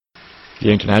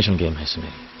ये international game है सुमेर,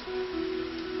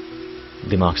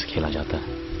 दिमाग से खेला जाता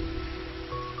है,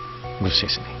 गुस्से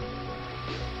से नहीं।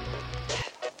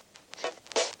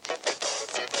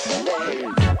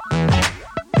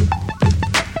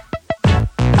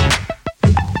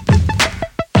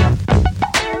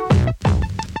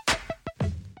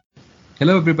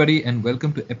 Hello everybody and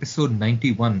welcome to episode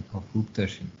 91 of Hoop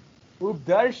Darshan. Hoop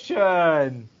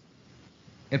Darshan!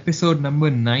 Episode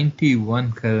number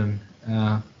 91, Karan.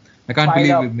 I can't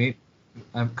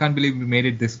believe we made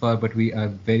it this far, but we are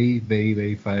very, very,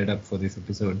 very fired up for this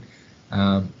episode.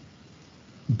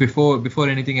 Before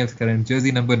anything else, Karan,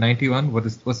 jersey number 91,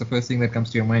 what's the first thing that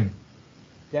comes to your mind?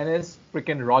 Dennis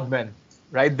freaking Rodman.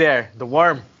 Right there, the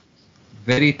worm.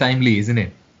 Very timely, isn't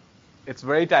it? It's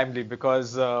very timely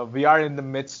because we are in the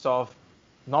midst of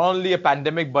not only a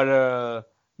pandemic but a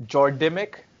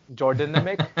Jordanic,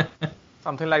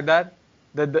 something like that.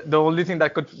 The only thing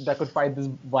that could fight this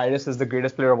virus is the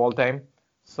greatest player of all time.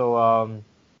 So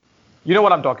you know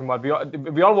what I'm talking about.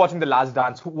 We are watching The Last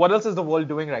Dance. What else is the world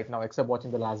doing right now except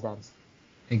watching The Last Dance?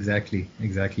 Exactly.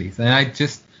 So I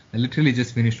literally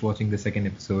just finished watching the second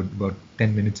episode about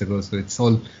 10 minutes ago. So it's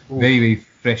all very, very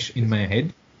fresh in my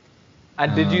head.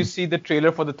 And did you see the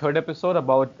trailer for the third episode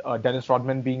about Dennis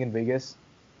Rodman being in Vegas?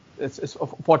 It's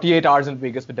 48 hours in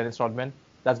Vegas with Dennis Rodman.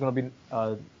 That's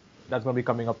gonna be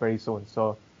coming up very soon.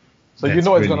 So you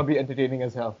know it's gonna be entertaining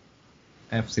as hell.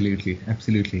 Absolutely.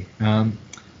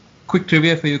 Quick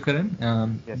trivia for you, Karan.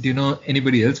 Yes. Do you know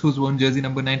anybody else who's worn jersey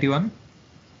number 91?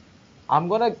 I'm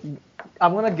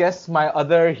gonna guess my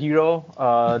other hero,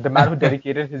 the man who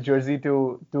dedicated his jersey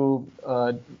to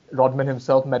Rodman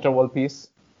himself, Metta World Peace.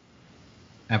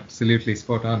 Absolutely,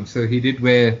 spot on. So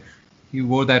he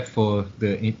wore that for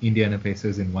the Indiana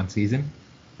Pacers in one season.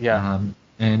 Yeah.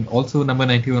 And also number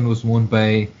 91 was worn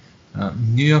by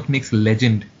New York Knicks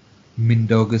legend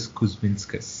Mindaugas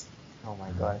Kuzminskas. Oh my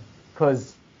God.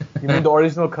 Cuz. You mean the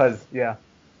original Cuz? Yeah.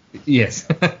 Yes.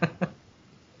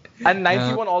 And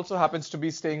 91 also happens to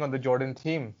be staying on the Jordan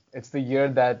team. It's the year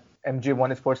that MJ won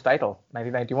his first title,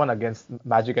 1991 against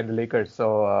Magic and the Lakers.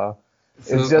 So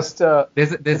it's just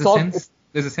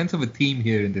there's a sense of a theme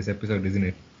here in this episode,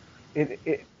 isn't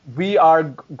it? We are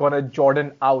gonna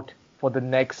Jordan out for the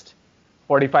next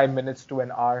 45 minutes to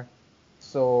an hour.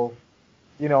 So,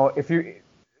 you know, it's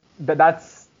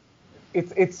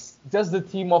just the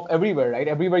theme of everywhere, right?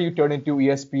 Everywhere you turn into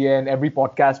ESPN, every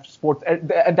podcast, sports,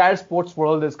 the entire sports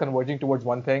world is converging towards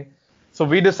one thing. So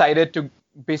we decided to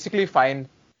basically find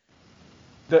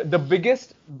the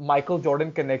biggest Michael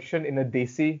Jordan connection in a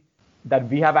Desi that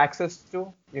we have access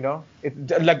to, you know,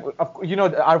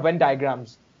 our Venn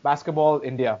diagrams, basketball,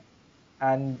 India,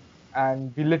 and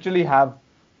we literally have,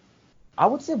 I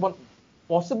would say,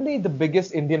 possibly the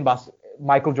biggest Indian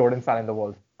Michael Jordan fan in the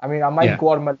world. I mean, I might go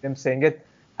on my limb saying it,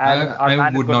 and I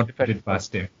would not put it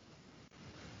past him.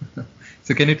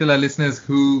 So can you tell our listeners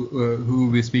who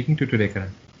we're speaking to today,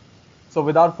 Karan? So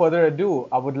without further ado,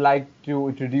 I would like to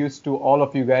introduce to all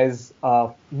of you guys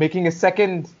making a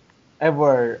second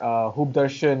ever Hoop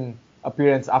Darshan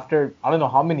appearance after I don't know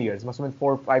how many years. Must have been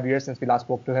 4 or 5 years since we last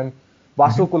spoke to him.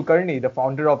 Vasu Kulkarni, the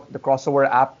founder of the Crossover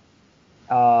app,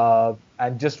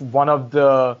 and just one of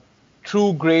the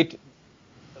true great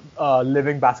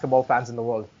living basketball fans in the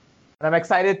world. And I'm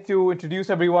excited to introduce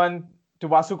everyone to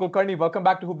Vasu Kulkarni. Welcome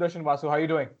back to Hoop Darshan, Vasu. How are you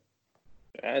doing?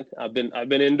 And I've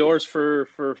been indoors for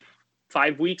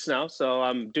 5 weeks now, so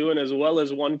I'm doing as well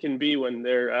as one can be when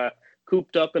they're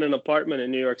cooped up in an apartment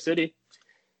in New York City.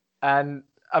 And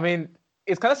I mean,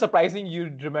 it's kind of surprising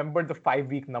you remember the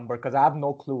 5-week number because I have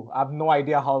no clue. I have no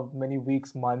idea how many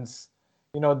weeks, months.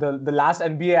 You know, the last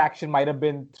NBA action might have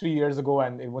been 3 years ago,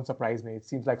 and it wouldn't surprise me. It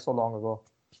seems like so long ago.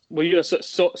 Well, you know,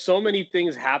 so many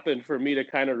things happened for me to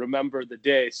kind of remember the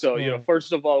day. So, you know,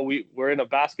 first of all, we're in a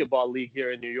basketball league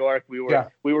here in New York. We were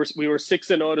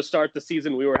 6-0 to start the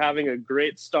season. We were having a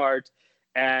great start,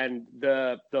 and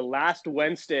the last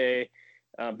Wednesday.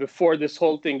 Before this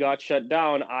whole thing got shut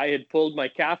down, I had pulled my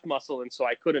calf muscle, and so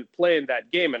I couldn't play in that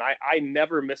game. And I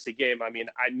never miss a game. I mean,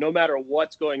 no matter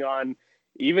what's going on,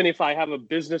 even if I have a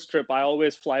business trip, I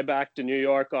always fly back to New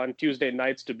York on Tuesday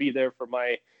nights to be there for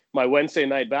my Wednesday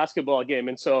night basketball game.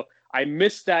 And so I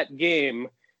missed that game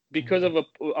because of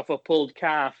a pulled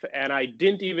calf, and I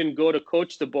didn't even go to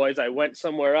coach the boys. I went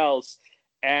somewhere else.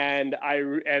 And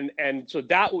so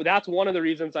that's one of the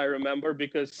reasons I remember,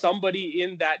 because somebody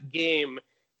in that game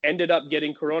ended up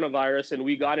getting coronavirus, and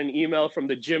we got an email from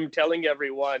the gym telling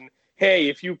everyone, hey,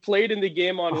 if you played in the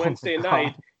game on Wednesday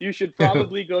night, you should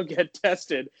probably go get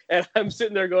tested. And I'm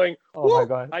sitting there going, oh my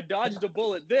God, I dodged a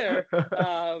bullet there.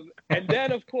 And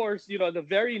then, of course, you know, the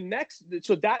very next,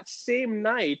 so that same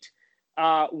night,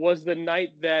 was the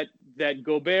night that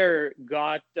Gobert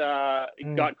got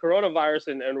coronavirus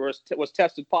and was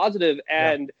tested positive.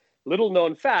 And little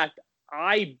known fact,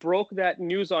 I broke that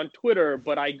news on Twitter,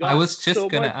 but I was just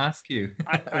gonna ask you.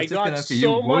 I got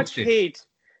so much hate.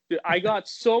 I got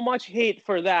so much hate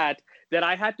for that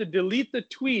I had to delete the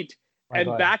tweet and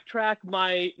backtrack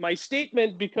my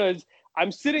statement, because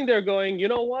I'm sitting there going, you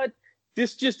know what?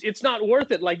 It's not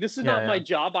worth it. Like, this is not my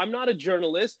job. I'm not a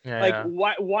journalist.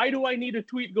 Why do I need a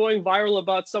tweet going viral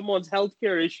about someone's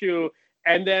healthcare issue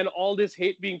and then all this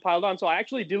hate being piled on? So I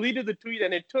actually deleted the tweet,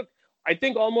 and it took, I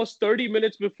think, almost 30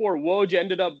 minutes before Woj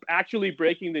ended up actually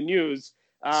breaking the news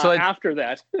after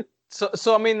that.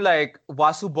 So I mean, like,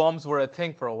 Vasu bombs were a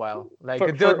thing for a while. Like,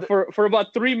 for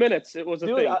about 3 minutes, it was a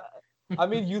thing. I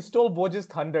mean, you stole Woj's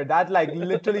thunder. That, like,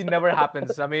 literally never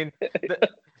happens. I mean,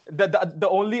 the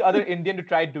only other Indian to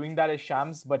try doing that is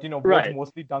Shams, but, you know, Woj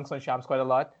mostly dunks on Shams quite a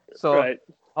lot. So,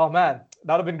 oh man,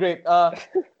 that would have been great.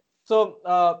 So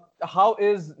how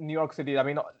is New York City? I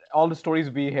mean, all the stories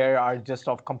we hear are just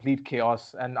of complete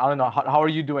chaos. And I don't know, how are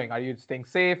you doing? Are you staying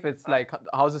safe? It's like,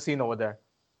 how's the scene over there?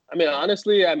 I mean,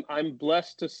 honestly, I'm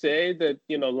blessed to say that,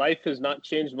 you know, life has not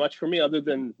changed much for me, other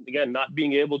than, again, not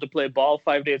being able to play ball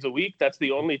 5 days a week. That's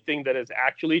the only thing that has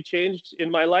actually changed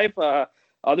in my life.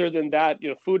 Other than that, you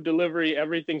know, food delivery,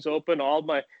 everything's open. All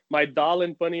my dal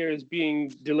and paneer is being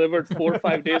delivered 4 or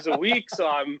 5 days a week. So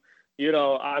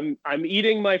I'm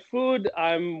eating my food.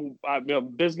 I'm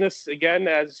business again,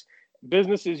 as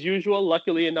business as usual.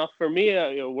 Luckily enough for me,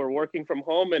 we're working from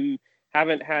home and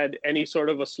haven't had any sort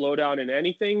of a slowdown in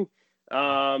anything.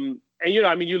 And, you know,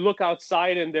 I mean, you look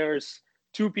outside and there's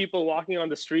 2 people walking on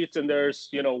the streets, and there's,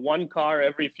 you know, 1 car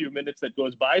every few minutes that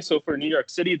goes by. So for New York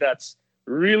City, that's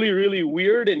really, really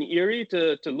weird and eerie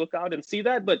to look out and see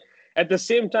that. But at the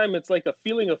same time, it's like a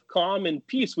feeling of calm and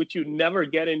peace, which you never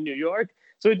get in New York.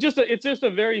 So it's just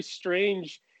a very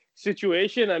strange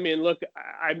situation. I mean, look,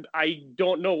 I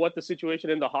don't know what the situation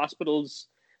in the hospitals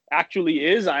actually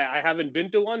is. I haven't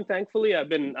been to one, thankfully. I've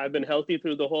been healthy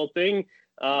through the whole thing.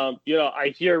 You know, I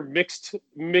hear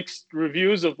mixed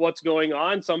reviews of what's going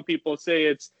on. Some people say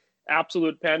it's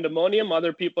absolute pandemonium.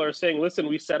 Other people are saying, listen,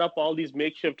 we set up all these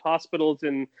makeshift hospitals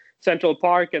in Central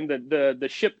Park, and the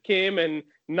ship came and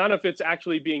none of it's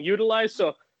actually being utilized.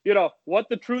 So, you know, what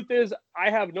the truth is, I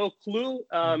have no clue.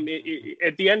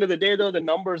 At the end of the day, though, the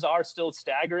numbers are still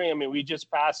staggering. I mean, we just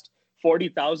passed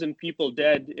 40,000 people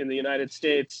dead in the United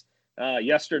States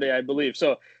yesterday, I believe.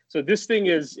 So this thing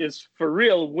is for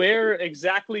real. Where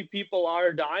exactly people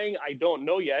are dying, I don't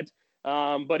know yet.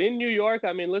 But in New York,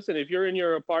 I mean, listen, if you're in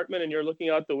your apartment and you're looking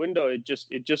out the window, it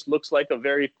just looks like a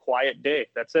very quiet day.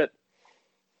 That's it.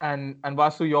 And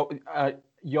Vasu,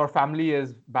 your family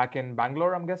is back in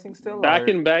Bangalore, I'm guessing still? Back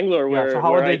in Bangalore, where, so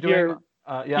how where are they I doing? hear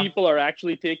people are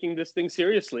actually taking this thing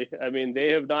seriously. I mean,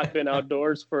 they have not been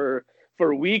outdoors for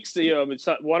weeks. You know, it's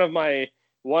one of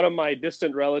my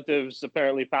distant relatives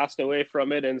apparently passed away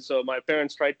from it, and so my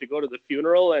parents tried to go to the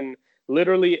funeral, and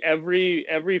literally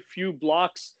every few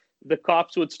blocks, the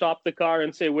cops would stop the car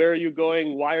and say, "Where are you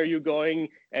going? Why are you going?"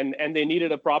 And they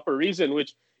needed a proper reason,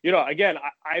 which, you know, again,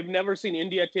 I've never seen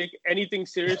India take anything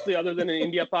seriously other than an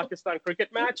India-Pakistan cricket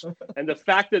match. And the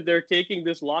fact that they're taking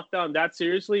this lockdown that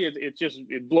seriously,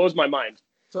 it blows my mind.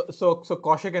 So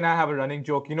Kaushik and I have a running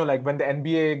joke, you know, like when the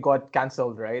NBA got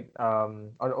cancelled, right?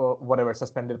 Or whatever,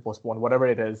 suspended, postponed, whatever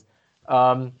it is.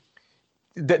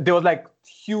 There was like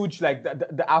huge, like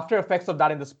the after effects of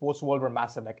that in the sports world were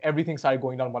massive. Like everything started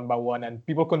going down one by one and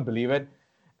people couldn't believe it.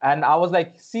 And I was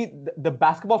like, see, the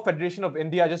Basketball Federation of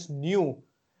India just knew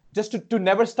just to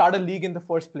never start a league in the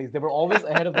first place. They were always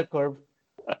ahead of the curve.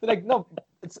 They're like, no,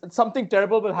 it's something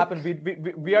terrible will happen.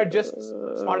 We are just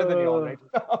smarter than you all, right?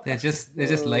 They're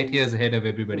just light years ahead of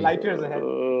everybody. Light years ahead.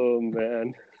 Oh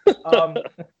man.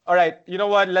 All right. You know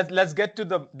what? Let's get to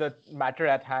the matter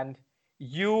at hand.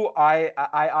 I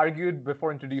argued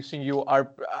before introducing you.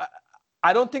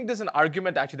 I don't think there's an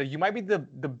argument actually that you might be the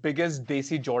biggest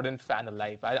Desi Jordan fan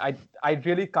alive. I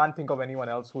really can't think of anyone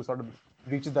else who sort of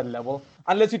reaches that level,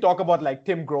 unless you talk about like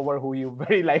Tim Grover, who you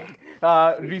very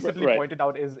recently pointed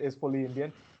out is fully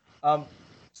Indian.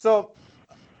 So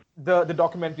the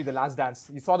documentary, The Last Dance,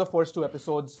 you saw the first 2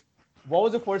 episodes. What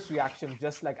was the first reaction,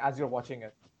 just like as you're watching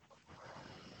it?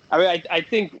 I mean, I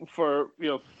think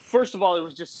first of all,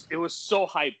 it was so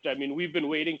hyped. I mean, we've been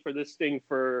waiting for this thing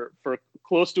for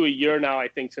close to a year now, I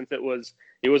think, since it was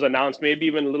announced, maybe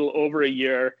even a little over a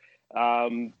year.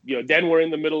 Then we're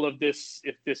in the middle of this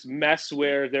mess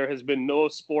where there has been no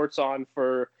sports on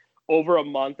for over a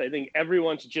month. I think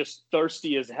everyone's just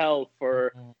thirsty as hell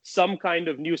for some kind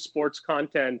of new sports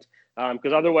content.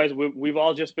 because otherwise we've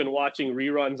all just been watching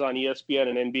reruns on ESPN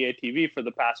and NBA TV for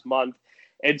the past month.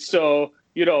 And so,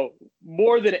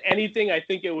 more than anything, I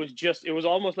think it was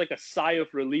almost like a sigh of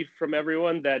relief from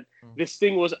everyone that this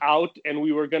thing was out and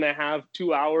we were going to have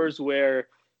 2 hours where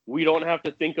we don't have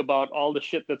to think about all the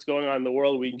shit that's going on in the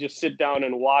world. We can just sit down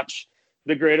and watch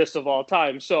the greatest of all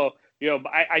time. So,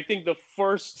 I think the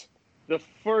first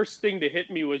thing to hit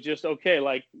me was just, okay,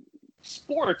 like,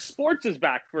 sports is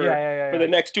back for the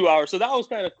next 2 hours. So that was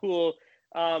kind of cool.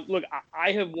 Look,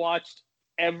 I have watched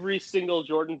every single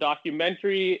Jordan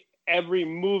documentary, every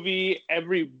movie,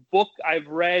 every book I've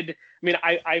read. I mean,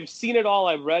 I've seen it all,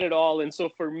 I've read it all. And so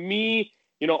for me,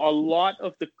 a lot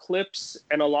of the clips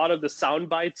and a lot of the sound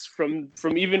bites from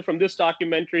this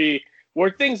documentary were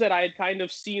things that I had kind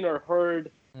of seen or heard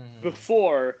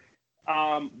before.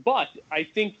 But I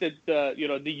think that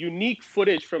the unique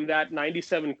footage from that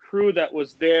 97 crew that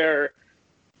was there,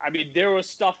 I mean, there was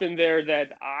stuff in there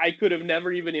that I could have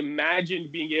never even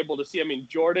imagined being able to see. I mean,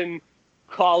 Jordan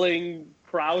calling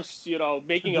Krause,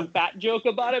 making a fat joke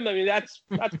about him. I mean, that's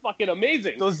fucking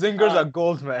amazing. Those zingers are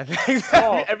gold, man.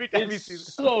 Every time we see them.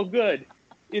 So good.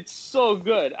 It's so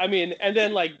good. I mean, and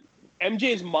then like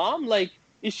MJ's mom, like,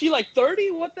 is she like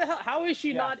 30? What the hell? How is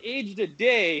she not aged a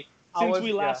day since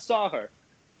we last saw her?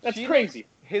 That's crazy.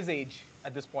 His age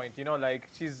at this point, like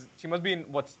she must be in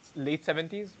late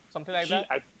 70s, something like that.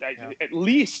 At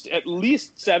least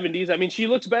 70s. I mean, she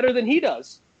looks better than he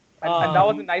does. And that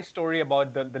was a nice story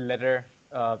about the letter.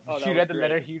 She read the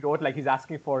letter he wrote, like he's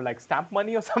asking for like stamp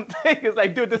money or something. It's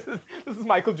like, dude, this is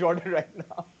Michael Jordan right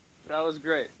now. That was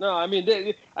great. No, I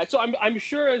mean, so I'm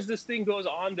sure as this thing goes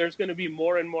on, there's going to be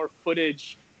more and more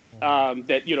footage that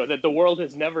that the world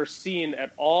has never seen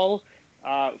at all.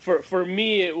 For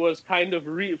me, it was kind of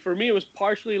it was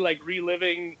partially like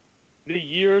reliving the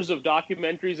years of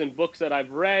documentaries and books that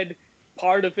I've read.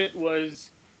 Part of it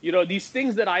was these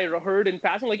things that I heard in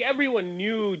passing. Like, everyone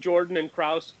knew Jordan and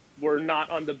Krause were not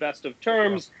on the best of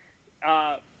terms,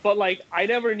 but like I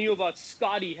never knew about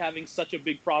Scottie having such a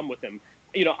big problem with him.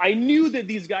 I knew that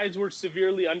these guys were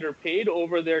severely underpaid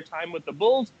over their time with the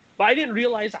Bulls, but I didn't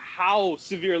realize how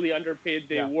severely underpaid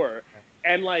they were.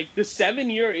 And like the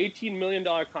 7-year, $18 million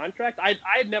contract, I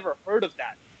had never heard of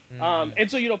that. And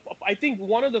so, I think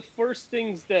one of the first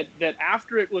things that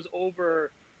after it was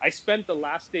over, I spent the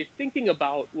last day thinking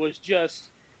about was just,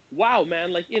 wow,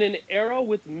 man, like in an era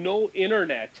with no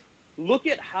internet, look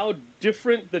at how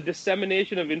different the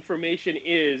dissemination of information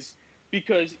is,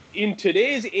 because in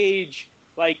today's age,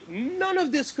 like, none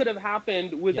of this could have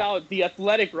happened without The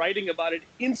Athletic writing about it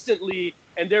instantly,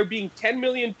 and there being 10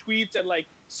 million tweets, and like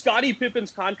Scottie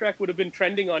Pippen's contract would have been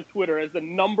trending on Twitter as the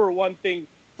number one thing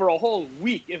for a whole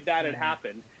week if that had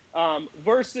happened.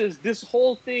 Versus this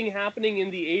whole thing happening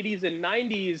in the 80s and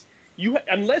 90s,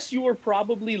 unless you were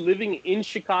probably living in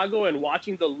Chicago and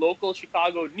watching the local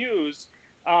Chicago news,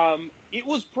 it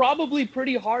was probably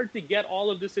pretty hard to get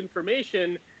all of this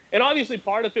information. And obviously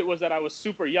part of it was that I was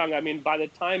super young. I mean, by the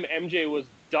time MJ was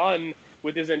done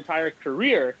with his entire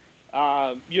career,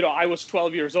 I was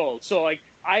 12 years old. So like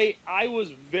I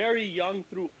was very young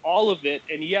through all of it.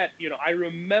 And yet, I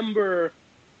remember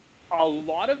a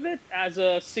lot of it as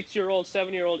a 6-year-old,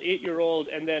 7-year-old, 8-year-old.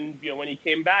 And then, when he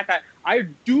came back, I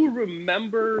do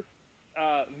remember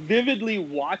vividly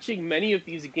watching many of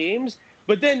these games.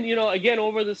 But then, again,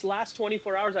 over this last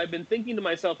 24 hours, I've been thinking to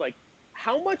myself, like,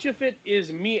 how much of it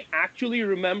is me actually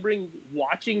remembering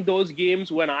watching those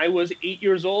games when I was 8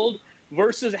 years old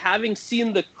versus having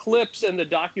seen the clips and the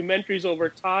documentaries over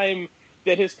time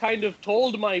that has kind of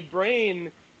told my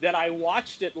brain that I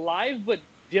watched it live, but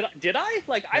did I?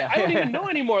 Like, I don't even know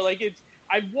anymore. Like,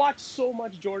 I've watched so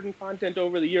much Jordan content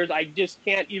over the years, I just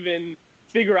can't even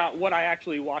figure out what I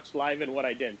actually watched live and what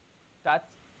I didn't.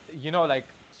 That's,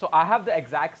 so I have the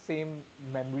exact same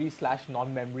memory /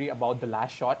 non-memory about the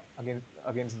last shot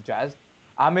against Jazz.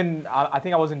 I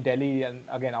think I was in Delhi, and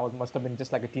again, must have been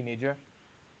just like a teenager,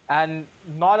 and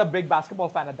not a big basketball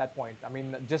fan at that point. I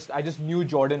mean, I just knew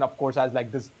Jordan, of course, as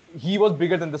like this. He was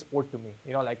bigger than the sport to me.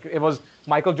 Like it was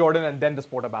Michael Jordan and then the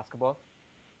sport of basketball.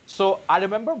 So I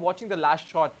remember watching the last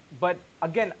shot, but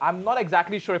again, I'm not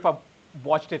exactly sure if I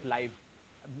watched it live.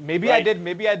 Maybe I did,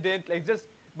 maybe I didn't.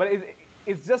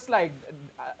 It's just like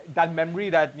that memory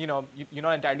that, you're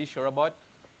not entirely sure about.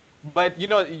 But,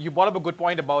 you brought up a good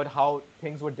point about how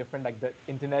things were different, like the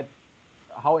internet,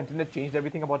 how internet changed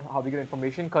everything about how we get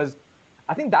information. Because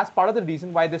I think that's part of the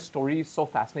reason why this story is so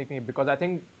fascinating, because I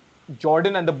think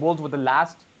Jordan and the Bulls were the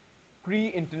last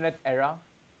pre-internet era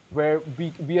where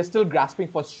we are still grasping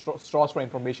for straws for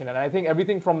information. And I think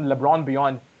everything from LeBron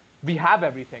beyond, we have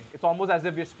everything. It's almost as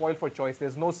if we're spoiled for choice.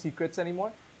 There's no secrets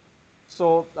anymore.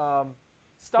 So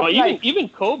stuff like even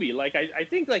Kobe, like I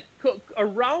think like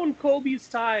around Kobe's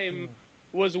time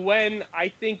was when I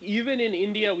think even in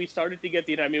India we started to get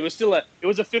the. I mean, it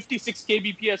was a 56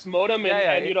 kbps modem,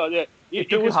 and you know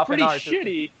it was pretty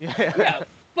shitty. Yeah.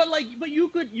 But you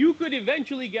could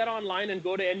eventually get online and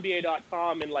go to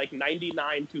NBA.com in like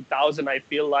 99, 2000, I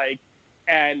feel like.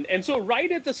 And so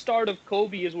right at the start of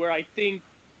Kobe is where I think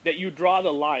that you draw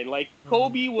the line. Like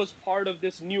Kobe was part of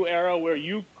this new era where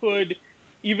you could,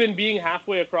 even being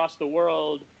halfway across the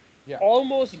world,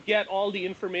 almost get all the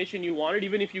information you wanted,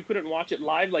 even if you couldn't watch it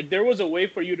live. Like there was a way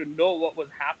for you to know what was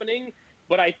happening.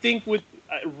 But I think with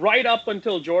right up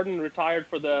until Jordan retired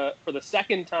for the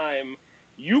second time,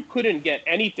 you couldn't get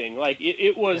anything. Like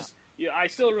it was. Yeah, I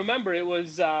still remember it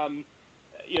was.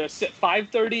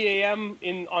 5:30 a.m.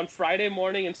 on Friday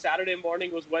morning and Saturday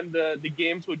morning was when the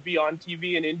games would be on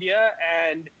TV in India,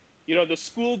 and the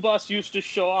school bus used to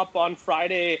show up on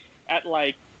Friday at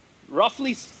like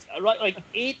roughly like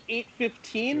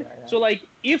 8:15. So like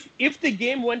if the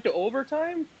game went to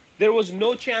overtime, there was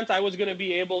no chance I was going to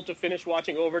be able to finish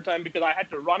watching overtime because I had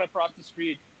to run across the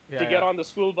street to get on the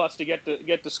school bus to get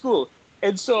to school.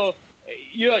 And so,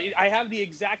 I have the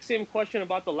exact same question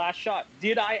about The Last Shot.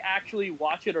 Did I actually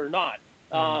watch it or not?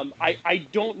 I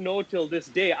don't know till this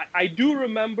day. I do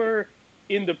remember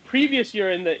in the previous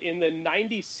year, in the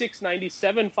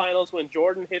 96-97 finals, when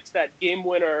Jordan hits that game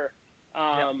winner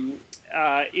in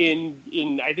I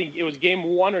think it was game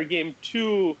 1 or game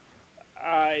 2.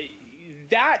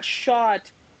 That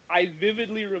shot I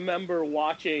vividly remember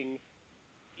watching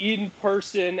in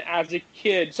person as a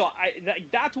kid. So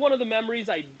that's one of the memories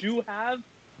I do have.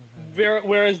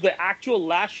 Whereas the actual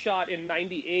Last Shot in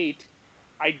 98,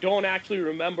 I don't actually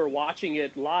remember watching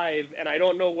it live, and I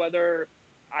don't know whether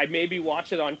I maybe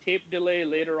watched it on tape delay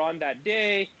later on that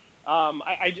day.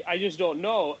 I just don't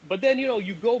know. But then,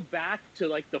 you go back to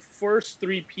like the first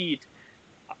three-peat,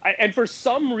 and for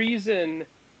some reason,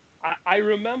 I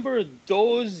remember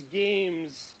those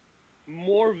games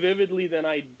more vividly than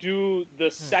I do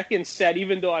the second set,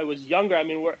 even though I was younger. I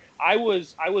mean, I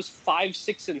was 5,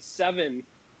 6, and 7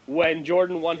 when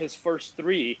Jordan won his first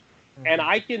 3, and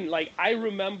I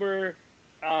remember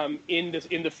in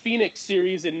the Phoenix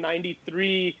series in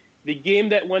 '93, the game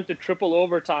that went to triple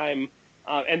overtime,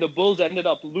 and the Bulls ended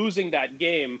up losing that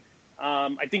game.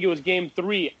 I think it was game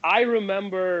 3. I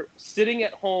remember sitting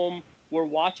at home. We're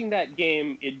watching that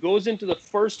game. It goes into the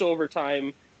first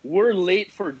overtime. We're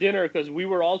late for dinner because we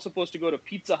were all supposed to go to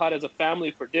Pizza Hut as a family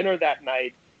for dinner that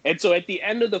night. And so at the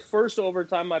end of the first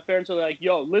overtime, my parents were like,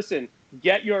 yo, listen,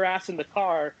 get your ass in the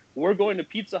car. We're going to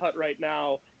Pizza Hut right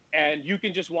now, and you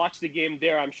can just watch the game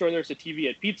there. I'm sure there's a TV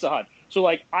at Pizza Hut. So,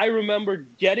 like, I remember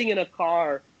getting in a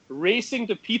car, racing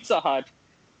to Pizza Hut,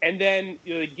 and then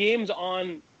the game's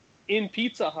on in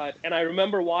Pizza Hut, and I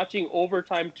remember watching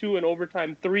overtime 2 and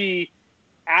overtime 3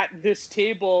 at this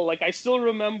table. Like, I still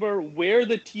remember where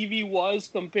the TV was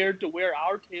compared to where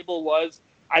our table was.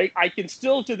 I can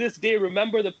still to this day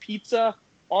remember the pizza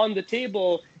on the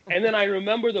table, and then I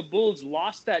remember the Bulls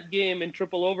lost that game in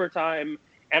triple overtime,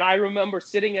 and I remember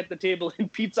sitting at the table in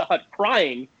Pizza Hut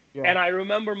crying. Yeah. And I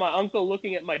remember my uncle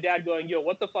looking at my dad going, yo,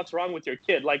 what the fuck's wrong with your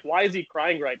kid? Like, why is he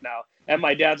crying right now? And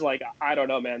my dad's like, I don't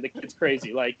know, man. The kid's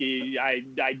crazy. Like,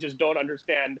 I just don't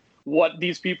understand what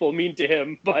these people mean to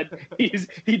him, but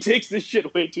he takes this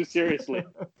shit way too seriously.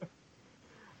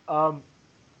 I'm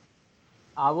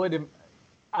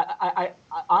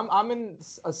in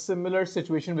a similar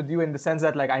situation with you in the sense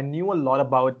that, like, I knew a lot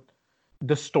about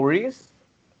the stories,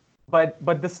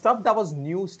 but the stuff that was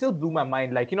new still blew my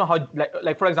mind. Like, you know how,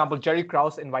 like for example, Jerry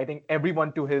Krause inviting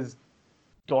everyone to his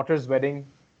daughter's wedding,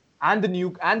 and the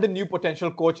new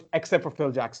potential coach except for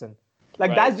Phil Jackson.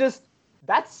 Like, right.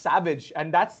 That's savage,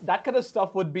 and that kind of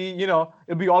stuff would be, it'll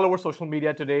be all over social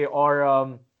media today. Or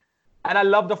and I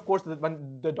loved, of course, that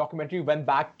when the documentary went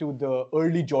back to the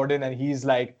early Jordan, and he's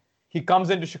like, he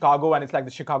comes into Chicago, and it's like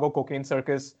the Chicago cocaine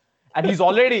circus, and he's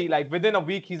already like within a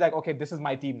week, he's like, okay, this is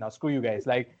my team now. Screw you guys.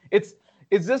 Like, it's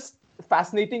just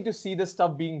fascinating to see this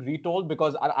stuff being retold,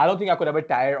 because I don't think I could ever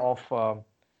tire of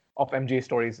MJ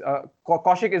stories.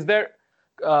 Kaushik, is there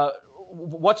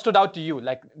what stood out to you,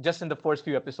 like just in the first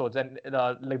few episodes, and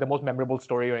like the most memorable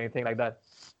story or anything like that?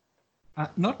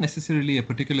 Not necessarily a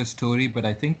particular story, but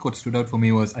I think what stood out for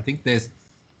me was, I think there's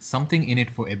something in it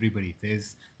for everybody.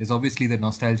 There's obviously the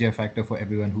nostalgia factor for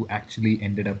everyone who actually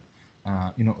ended up,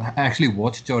 actually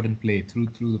watched Jordan play through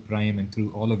the prime and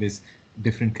through all of his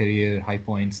different career high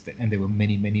points, and there were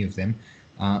many, many of them.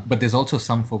 But there's also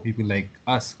some for people like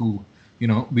us who,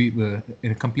 we were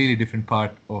in a completely different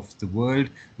part of the world.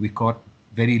 We caught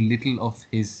very little of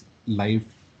his live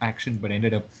action, but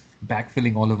ended up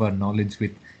backfilling all of our knowledge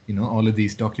with, all of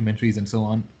these documentaries and so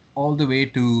on, all the way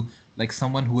to like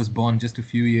someone who was born just a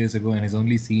few years ago and has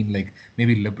only seen like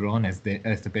maybe LeBron as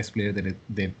the best player that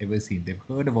they've ever seen. They've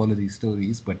heard of all of these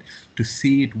stories, but to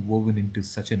see it woven into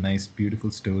such a nice,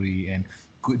 beautiful story and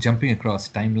jumping across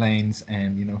timelines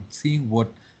and seeing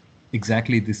what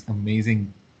exactly this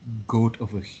amazing goat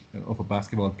of a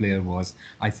basketball player was.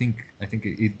 I think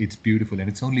it's beautiful, and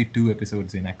it's only 2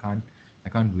 episodes in. I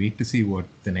can't wait to see what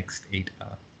the next 8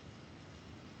 are.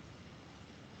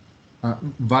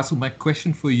 Vasu, my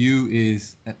question for you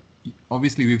is,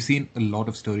 obviously we've seen a lot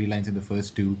of storylines in the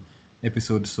first 2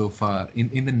 episodes so far.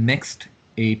 In the next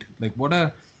 8, like what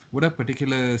are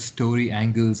particular story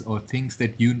angles or things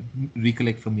that you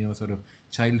recollect from your sort of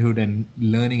childhood and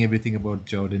learning everything about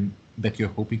Jordan that you're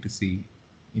hoping to see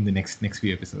in the next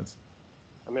few episodes?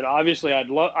 I mean, obviously, I'd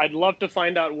love to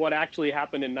find out what actually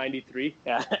happened in '93,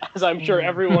 as I'm sure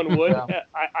everyone would. Yeah.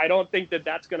 I don't think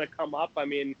that's going to come up. I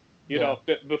mean,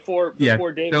 before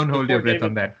David. Don't hold your breath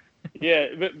on that.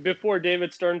 Yeah, before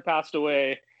David Stern passed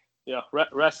away,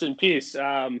 rest in peace.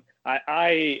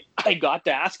 I got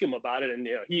to ask him about it, and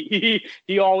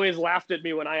he always laughed at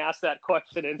me when I asked that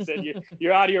question and said,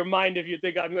 "You're out of your mind if you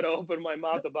think I'm going to open my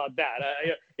mouth about that."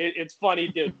 It's funny,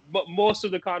 dude. Most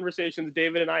of the conversations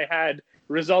David and I had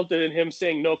resulted in him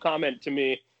saying no comment to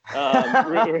me,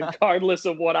 regardless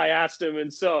of what I asked him.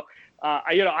 And so,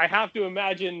 I have to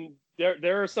imagine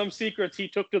there are some secrets he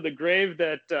took to the grave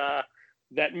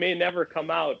that may never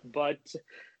come out. But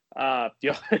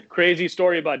crazy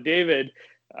story about David.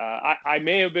 I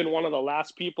may have been one of the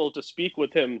last people to speak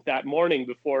with him that morning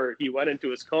before he went into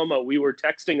his coma. We were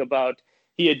texting about,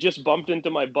 he had just bumped into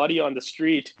my buddy on the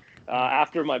street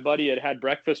after my buddy had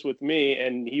breakfast with me,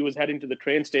 and he was heading to the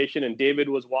train station, and David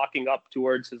was walking up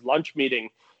towards his lunch meeting,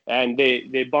 and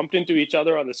they bumped into each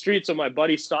other on the street. So my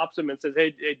buddy stops him and says,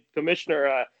 hey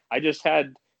Commissioner, I just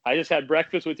had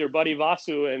breakfast with your buddy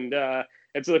Vasu,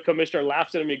 and so the commissioner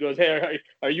laughs at him. He goes, "Hey,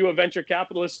 are you a venture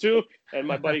capitalist too?" And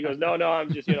my buddy goes, "No,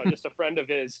 I'm just just a friend of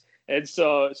his." And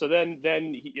so then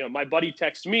my buddy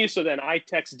texts me. So then I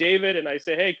text David and I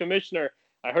say, "Hey, Commissioner,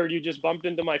 I heard you just bumped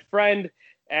into my friend."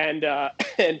 And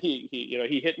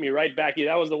he hit me right back.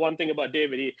 That was the one thing about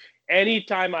David.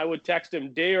 Anytime I would text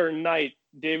him, day or night,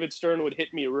 David Stern would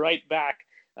hit me right back.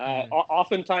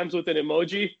 Oftentimes with an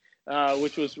emoji.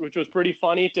 Which was pretty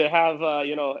funny to have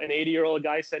an 80-year-old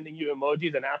guy sending you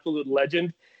emojis, an absolute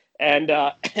legend.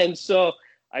 And so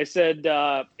I said,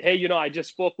 hey, I just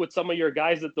spoke with some of your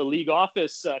guys at the league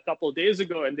office a couple of days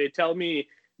ago, and they tell me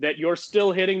that you're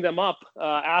still hitting them up,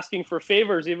 asking for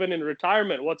favors even in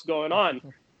retirement. What's going on?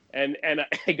 And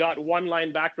I got one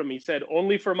line back from him. He said,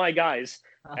 "Only for my guys."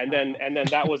 And then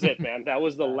that was it, man. That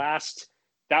was the last.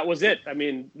 That was it. I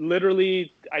mean,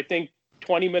 literally, I think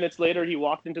 20 minutes later, he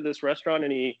walked into this restaurant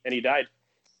and he died.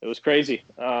 It was crazy.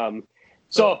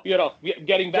 So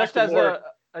getting back to work.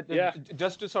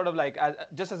 Just to sort of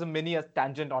just as a mini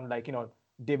tangent on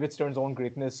David Stern's own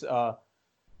greatness,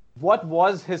 what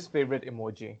was his favorite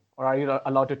emoji? Or are you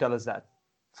allowed to tell us that?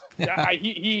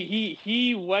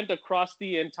 He went across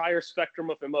the entire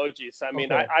spectrum of emojis. I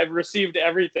mean, okay. I've received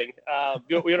everything.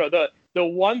 The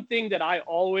one thing that I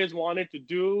always wanted to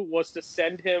do was to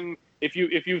send him. If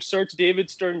you search David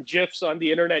Stern GIFs on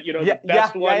the internet, the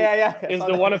best one is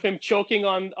the one of him choking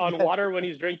on water when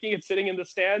he's drinking and sitting in the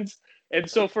stands. And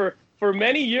so for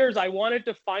many years, I wanted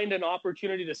to find an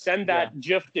opportunity to send that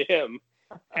GIF to him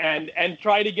and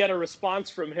try to get a response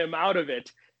from him out of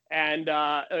it. And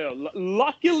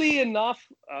luckily enough,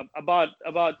 about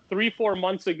 3-4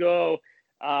 months ago,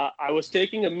 I was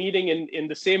taking a meeting in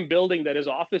the same building that his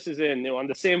office is in, on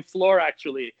the same floor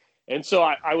actually. And so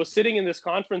I was sitting in this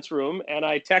conference room, and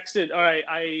I texted, or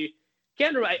I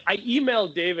can't remember, I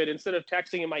emailed David instead of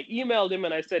texting him. I emailed him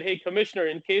and I said, "Hey, Commissioner,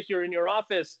 in case you're in your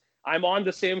office, I'm on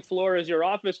the same floor as your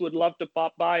office. Would love to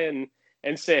pop by and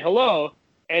say hello."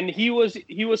 And he was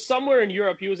somewhere in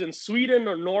Europe. He was in Sweden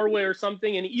or Norway or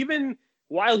something. And even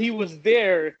while he was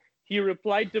there, he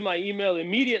replied to my email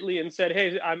immediately and said,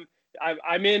 "Hey,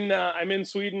 I'm in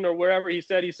Sweden or wherever." He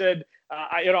said,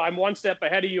 "I'm one step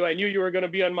ahead of you. I knew you were going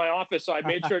to be in my office, so I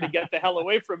made sure to get the hell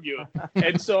away from you."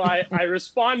 And so I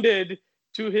responded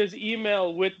to his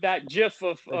email with that GIF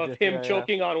of him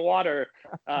choking on water.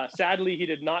 Sadly, he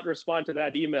did not respond to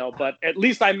that email, but at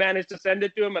least I managed to send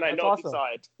it to him, and I know awesome. He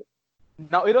saw it.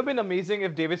 Now, it would have been amazing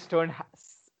if David Stern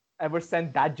ever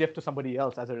sent that GIF to somebody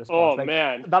else as a response. Oh,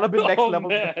 man. That would be next level.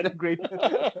 Great.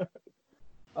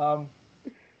 I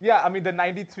mean, the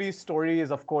 93 story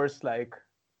is, of course,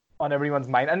 on everyone's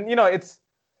mind. And, it's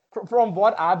from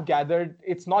what I've gathered,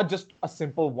 it's not just a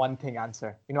simple one thing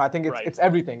answer. I think it's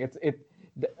everything.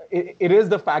 it is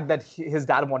the fact that his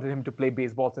dad wanted him to play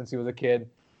baseball since he was a kid.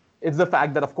 It's the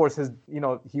fact that, of course,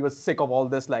 he was sick of all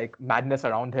this like madness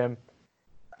around him.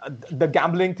 The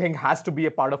gambling thing has to be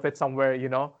a part of it somewhere,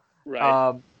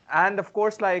 Right. And of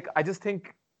course, like, I just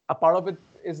think a part of it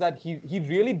is that he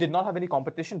really did not have any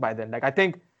competition by then. Like, I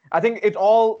think it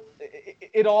all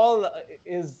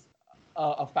is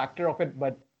a factor of it,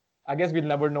 but I guess we'll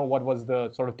never know what was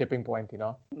the sort of tipping point,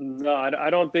 No,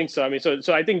 I don't think so. I mean,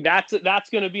 so I think that's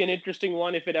going to be an interesting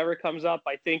one if it ever comes up.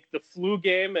 I think the flu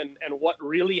game and what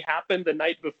really happened the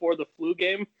night before the flu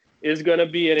game is going to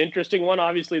be an interesting one.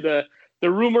 Obviously, the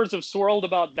rumors have swirled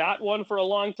about that one for a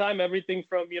long time. Everything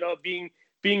from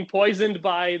being poisoned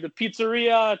by the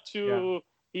pizzeria to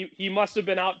he must have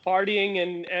been out partying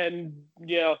and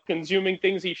consuming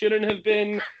things he shouldn't have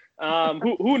been.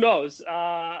 Who knows?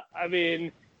 I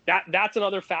mean, that's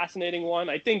another fascinating one.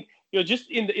 I think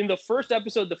just in the first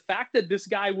episode, the fact that this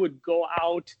guy would go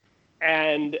out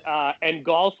and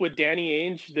golf with Danny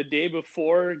Ainge the day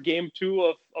before Game 2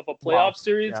 of a playoff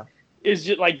series is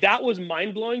just like, that was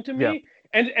mind blowing to me.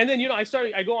 Yeah. And then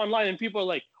I go online and people are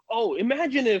like, oh,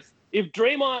 imagine if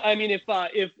Draymond, I mean,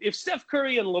 if Steph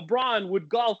Curry and LeBron would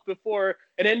golf before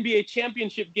an NBA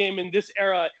championship game in this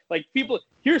era, like, people,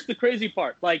 here's the crazy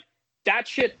part, like, that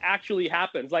shit actually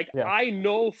happens. Like, I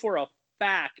know for a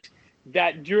fact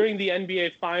that during the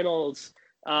NBA Finals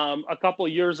a couple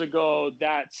years ago,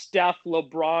 that Steph,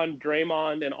 LeBron,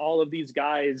 Draymond, and all of these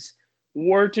guys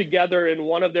were together in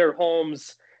one of their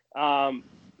homes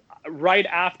right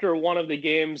after one of the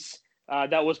games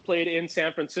that was played in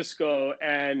San Francisco,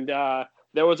 and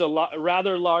there was a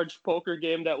rather large poker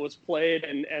game that was played,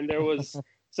 and there was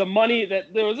some money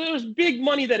that there was big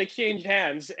money that exchanged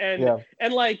hands, and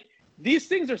like, these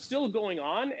things are still going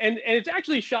on, and it's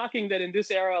actually shocking that in this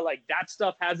era, like, that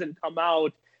stuff hasn't come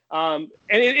out. And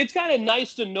it's kind of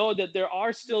nice to know that there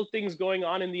are still things going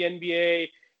on in the NBA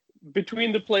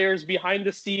between the players behind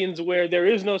the scenes where there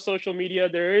is no social media,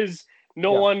 there is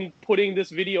no one putting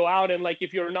this video out. And like,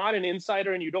 if you're not an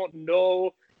insider and you don't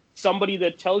know somebody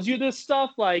that tells you this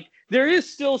stuff, like, there is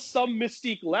still some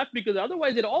mystique left, because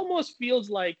otherwise it almost feels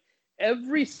like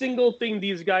every single thing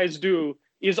these guys do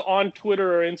is on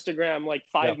Twitter or Instagram like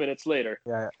 5 minutes later.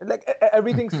 Like,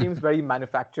 everything seems very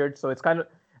manufactured, so it's kind of,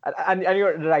 and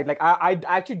you're right, like, I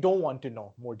actually don't want to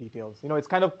know more details. It's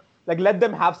kind of like, let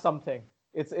them have something.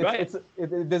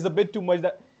 There's a bit too much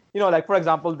that, like, for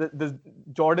example, the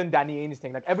Jordan Danny Ainge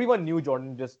thing, like, everyone knew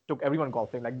Jordan just took everyone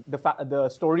golfing. Like, the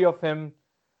story of him,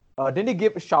 didn't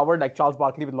he showered like Charles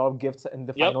Barkley with a lot of gifts in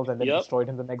the finals and then destroyed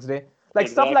him the next day? Like,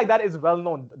 stuff like that is well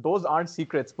known. Those aren't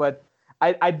secrets, but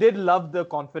I did love the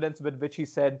confidence with which he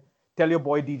said, tell your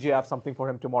boy DJ I have something for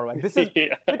him tomorrow. And this is,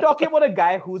 we're talking about a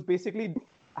guy who's basically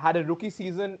had a rookie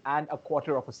season and a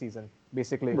quarter of a season,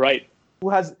 basically. Right. Who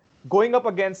has, going up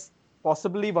against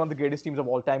possibly one of the greatest teams of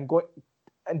all time.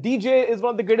 And DJ is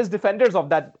one of the greatest defenders of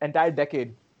that entire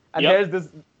decade. And there's this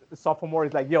sophomore,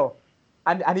 is like, yo.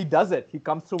 And he does it. He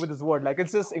comes through with his word. Like,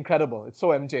 it's just incredible. It's so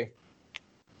MJ.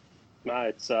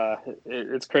 No,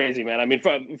 it's crazy, man. I mean,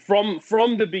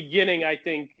 from the beginning, I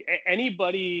think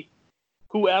anybody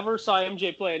who ever saw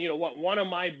MJ play, and one of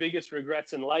my biggest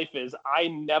regrets in life is I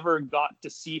never got to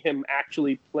see him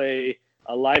actually play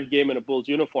a live game in a Bulls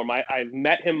uniform. I've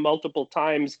met him multiple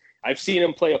times. I've seen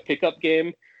him play a pickup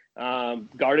game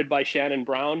guarded by Shannon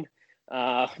Brown.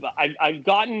 But I've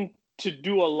gotten to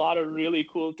do a lot of really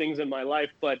cool things in my life,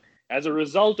 but as a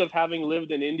result of having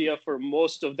lived in India for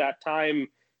most of that time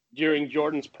during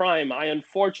Jordan's prime, I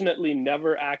unfortunately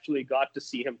never actually got to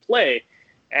see him play.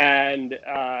 And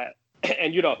I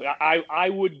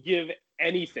would give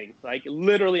anything, like,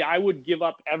 literally, I would give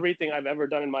up everything I've ever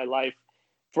done in my life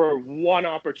for one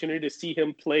opportunity to see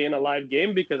him play in a live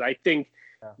game, because I think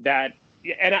that,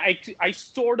 and I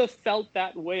sort of felt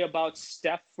that way about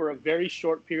Steph for a very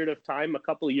short period of time a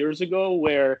couple of years ago,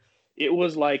 where it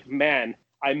was like, man,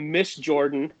 I miss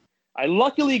Jordan. I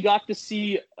luckily got to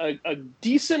see a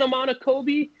decent amount of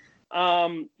Kobe.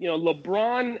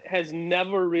 LeBron has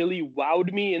never really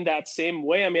wowed me in that same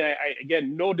way. I mean, I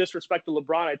again, no disrespect to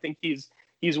LeBron. I think he's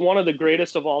one of the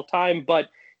greatest of all time, but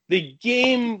the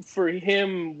game for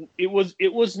him, it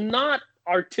was not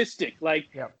artistic. Like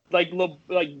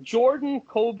Jordan,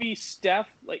 Kobe, Steph,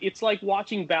 like, it's like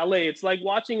watching ballet. It's like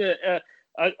watching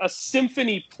a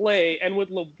symphony play. And with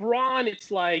LeBron, it's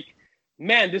like,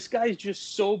 man, this guy's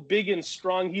just so big and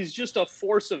strong. He's just a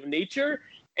force of nature.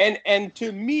 And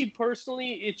to me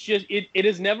personally, it's just, it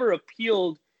has never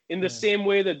appealed in the same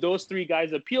way that those three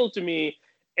guys appeal to me.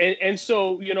 And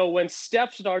so, when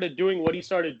Steph started doing what he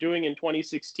started doing in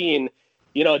 2016,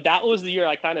 that was the year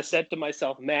I kind of said to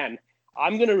myself, man,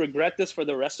 I'm going to regret this for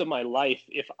the rest of my life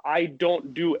if I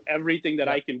don't do everything that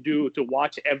I can do to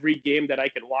watch every game that I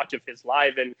can watch of his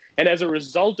live. And as a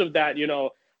result of that,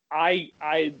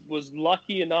 I was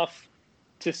lucky enough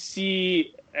to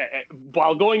see,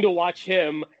 while going to watch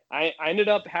him, I ended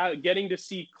up getting to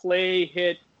see Clay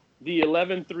hit the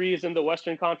 11 threes in the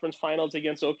Western Conference Finals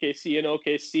against OKC and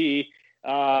OKC.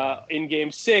 In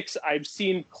Game 6, I've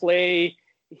seen Clay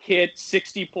hit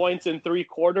 60 points in 3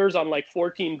 quarters on like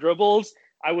 14 dribbles.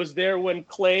 I was there when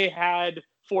Clay had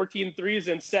 14 threes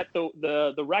and set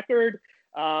the record.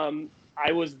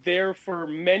 I was there for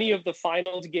many of the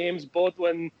finals games, both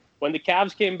when the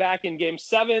Cavs came back in Game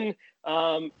 7,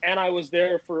 and I was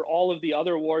there for all of the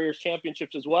other Warriors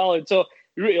championships as well. And so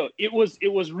it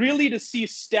was really to see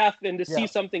Steph and to see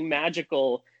something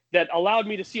magical that allowed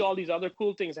me to see all these other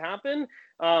cool things happen.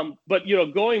 But,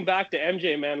 going back to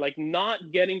MJ, man, like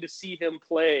not getting to see him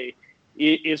play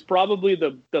is probably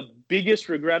the biggest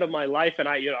regret of my life. And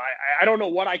I don't know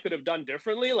what I could have done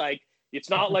differently. Like, it's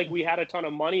not like we had a ton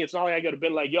of money. It's not like I could have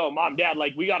been like, yo, mom, dad,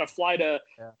 like we got to fly to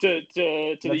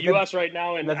the US right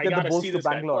now. And I got to see this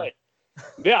guy play.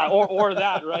 Yeah. Or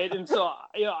that. Right. And so,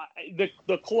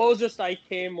 the closest I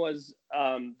came was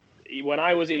when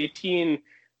I was 18,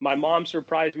 my mom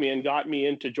surprised me and got me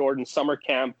into Jordan's summer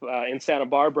camp in Santa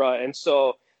Barbara. And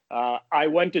so I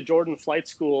went to Jordan Flight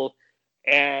School.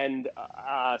 And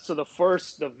so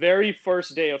the very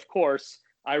first day, of course,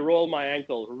 I rolled my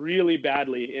ankle really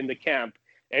badly in the camp.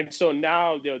 And so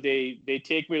now they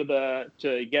take me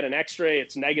to get an x-ray.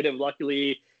 It's negative.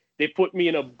 Luckily, they put me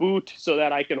in a boot so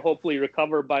that I can hopefully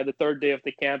recover by the 3rd day of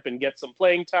the camp and get some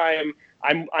playing time.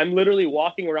 I'm literally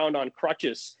walking around on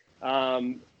crutches.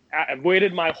 I've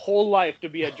waited my whole life to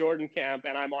be at Jordan camp,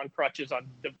 and I'm on crutches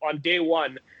on day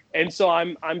 1. And so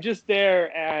I'm just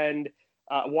there and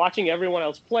watching everyone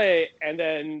else play, and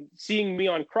then seeing me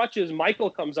on crutches. Michael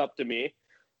comes up to me,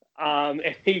 and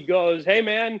he goes, "Hey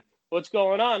man, what's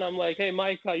going on?" I'm like, "Hey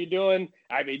Mike, how you doing?"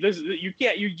 I mean, you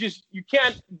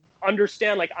can't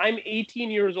understand. Like, I'm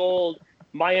 18 years old.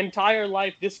 My entire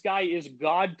life, this guy is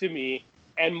God to me.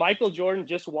 And Michael Jordan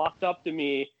just walked up to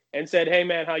me and said, "Hey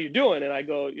man, how you doing?" And I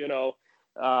go,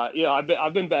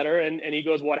 I've been better. And he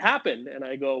goes, "What happened?" And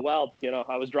I go, "Well,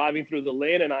 I was driving through the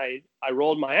lane and I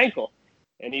rolled my ankle."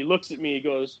 And he looks at me, he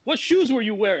goes, "What shoes were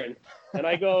you wearing?" And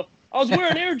I go, "I was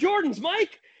wearing Air Jordans,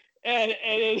 Mike." And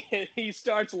he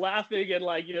starts laughing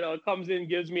and comes in,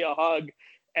 gives me a hug,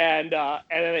 and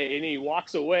he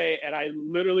walks away. And I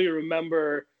literally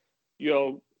remember,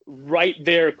 right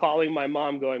there calling my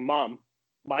mom, going, "Mom,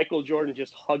 Michael Jordan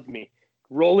just hugged me.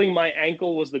 Rolling my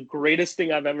ankle was the greatest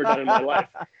thing I've ever done in my life."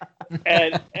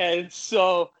 And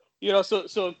so,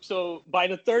 so by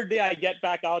the 3rd day I get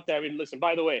back out there. I mean, listen,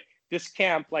 by the way, this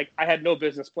camp, like, I had no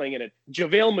business playing in it.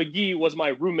 JaVale McGee was my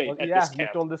roommate at this camp. Yeah,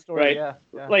 you told the story, right?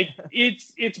 Yeah. Like,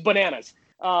 it's bananas.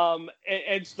 And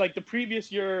it's like the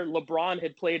previous year, LeBron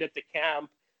had played at the camp.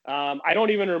 I don't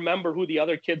even remember who the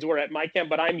other kids were at my camp,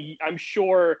 but I'm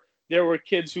sure there were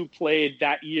kids who played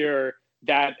that year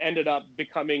that ended up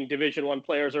becoming Division I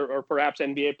players or perhaps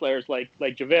NBA players like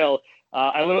JaVale.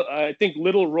 I think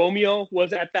Little Romeo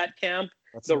was at that camp.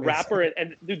 That's the amazing rapper,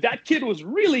 and dude, that kid was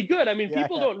really good. I mean,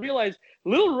 people don't realize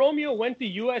Little Romeo went to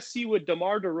USC with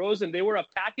DeMar DeRozan. They were a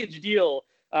package deal.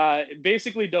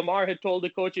 Basically, DeMar had told the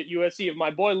coach at USC, "If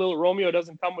my boy Little Romeo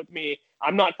doesn't come with me,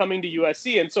 I'm not coming to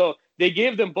USC." And so they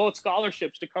gave them both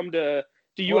scholarships to come to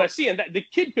USC, and the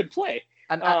kid could play.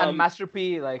 And Master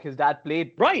P, like, his dad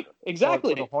played. Right,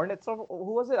 exactly. For the Hornets, or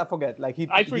who was it? I forget. Like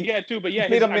I forget too, but yeah,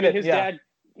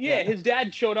 his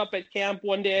dad showed up at camp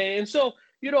one day, and so.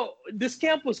 This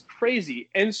camp was crazy.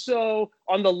 And so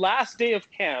on the last day of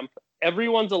camp,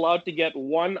 everyone's allowed to get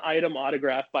one item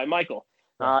autographed by Michael.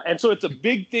 And so it's a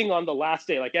big thing on the last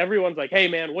day. Like, everyone's like, "Hey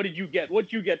man, what did you get?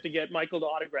 What'd you get to get Michael to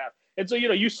autograph?" And so,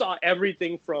 you saw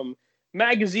everything from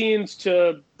magazines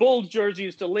to Bulls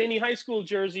jerseys to Laney High School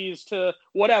jerseys to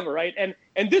whatever, right?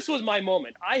 And this was my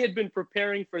moment. I had been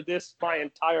preparing for this my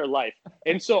entire life.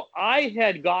 And so I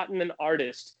had gotten an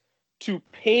artist to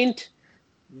paint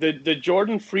the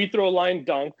Jordan free throw line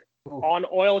dunk on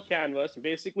oil canvas,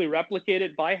 basically replicate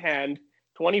it by hand,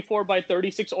 24 by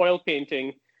 36 oil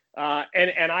painting.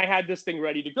 And I had this thing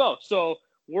ready to go. So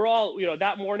we're all,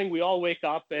 that morning we all wake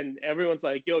up and everyone's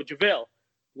like, "Yo, JaVale,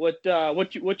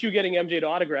 what you getting MJ to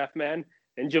autograph, man?"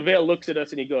 And JaVale looks at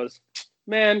us and he goes,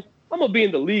 "Man, I'm gonna be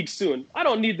in the league soon. I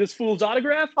don't need this fool's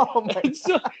autograph." Oh my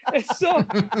so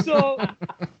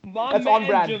my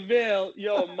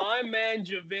man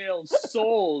JaVale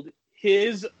sold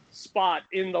his spot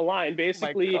in the line,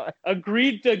 basically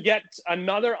agreed to get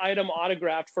another item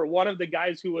autographed for one of the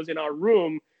guys who was in our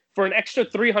room for an extra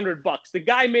 $300. The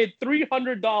guy made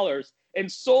 $300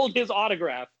 and sold his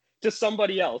autograph to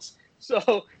somebody else.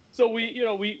 So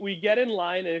we get in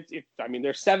line, and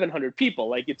there's 700 people.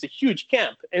 Like, it's a huge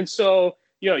camp. And so,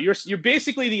 you're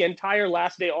basically the entire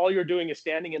last day, all you're doing is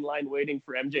standing in line waiting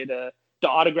for MJ to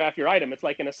autograph your item. It's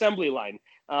like an assembly line.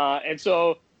 And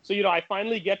so I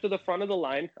finally get to the front of the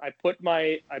line. I put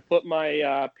my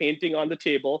painting on the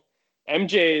table.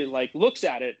 MJ like looks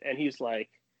at it and he's like,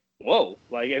 whoa,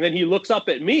 like, and then he looks up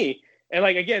at me. And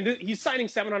like, again, he's signing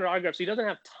 700 autographs. So he doesn't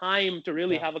have time to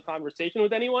really have a conversation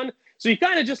with anyone. So he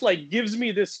kind of just like gives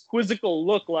me this quizzical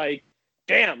look like,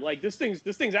 damn, like this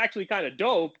thing's actually kind of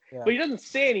dope. Yeah. But he doesn't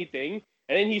say anything.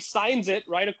 And then he signs it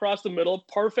right across the middle.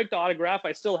 Perfect autograph.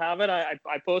 I still have it. I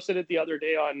posted it the other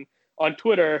day on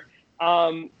Twitter.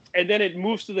 And then it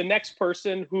moves to the next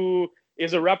person who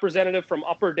is a representative from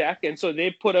Upper Deck. And so they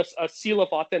put a seal of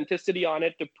authenticity on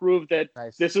it to prove that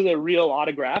this is a real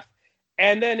autograph.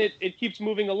 And then it keeps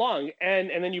moving along, and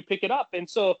then you pick it up. And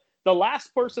so the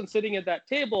last person sitting at that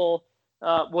table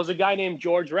was a guy named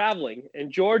George Raveling.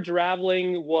 And George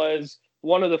Raveling was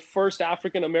one of the first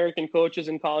African-American coaches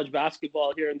in college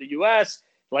basketball here in the U.S.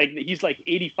 Like, he's like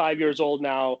 85 years old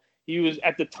now. He was,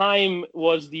 at the time,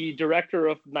 was the director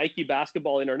of Nike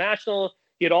Basketball International.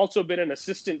 He had also been an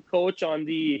assistant coach on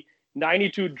the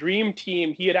 92 Dream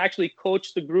Team. He had actually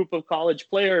coached the group of college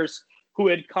players who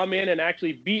had come in and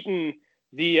actually beaten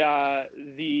the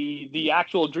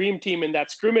actual Dream Team in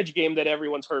that scrimmage game that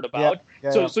everyone's heard about.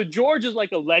 So George is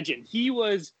like a legend. He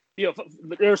was,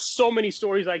 there's so many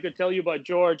stories I could tell you about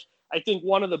George. I think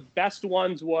one of the best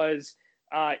ones was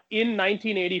in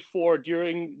 1984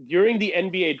 during the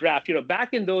NBA draft.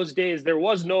 Back in those days, there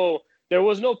was no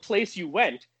place you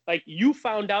went. Like, you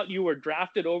found out you were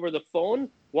drafted over the phone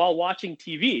while watching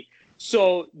TV.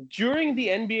 So during the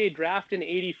NBA draft in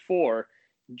 84,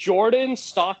 Jordan,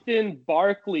 Stockton,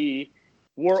 Barkley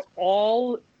were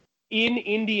all in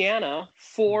Indiana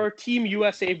for Team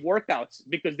USA workouts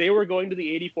because they were going to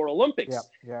the 84 Olympics.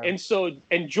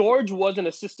 And George was an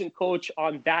assistant coach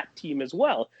on that team as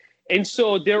well. And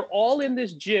so they're all in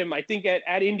this gym, I think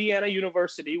at Indiana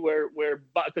University, where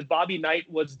because Bobby Knight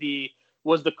was the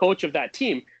coach of that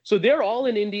team. So they're all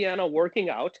in Indiana working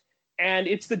out, and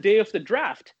it's the day of the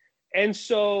draft. And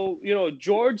so,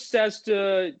 George says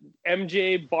to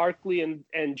MJ, Barkley,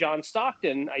 and John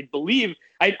Stockton, I believe,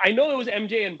 I know it was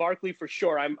MJ and Barkley for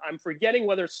sure. I'm forgetting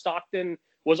whether Stockton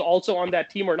was also on that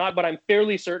team or not, but I'm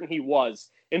fairly certain he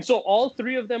was. And so all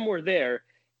three of them were there.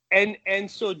 And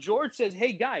so George says,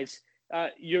 hey guys,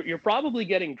 you're probably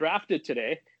getting drafted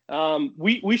today.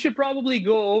 We should probably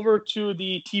go over to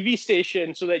the TV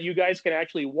station so that you guys can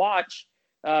actually watch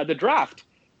the draft.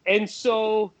 And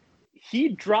so he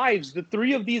drives the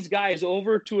three of these guys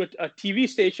over to a TV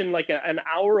station like an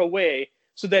hour away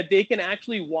so that they can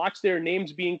actually watch their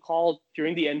names being called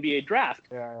during the NBA draft.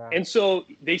 And so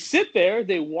they sit there,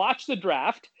 they watch the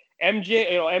draft.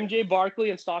 MJ,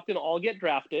 Barkley, and Stockton all get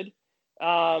drafted.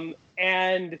 And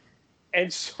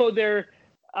so they're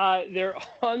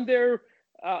on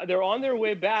their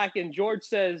way back, and George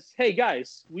says, hey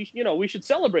guys, we should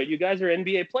celebrate. You guys are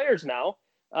NBA players now.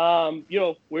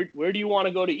 Where do you want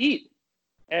to go to eat?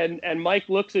 And Mike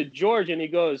looks at George and he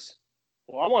goes,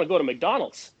 well, I want to go to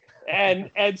McDonald's.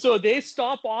 And so they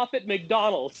stop off at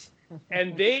McDonald's,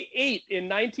 and they ate in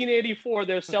 1984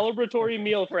 their celebratory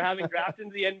meal for having drafted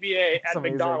into the NBA at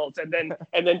amazing. McDonald's, and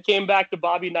then came back to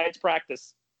Bobby Knight's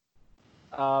practice.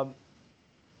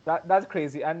 That's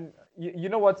crazy. And you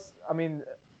know what's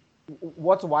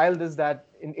wild is that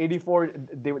in 84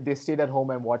 they stayed at home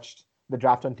and watched the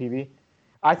draft on TV.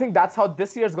 I think that's how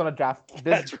this year's gonna draft.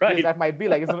 That's right. That might be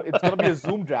like it's gonna be a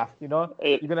Zoom draft. It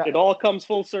all comes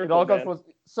full circle. It all comes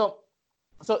full.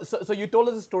 So you told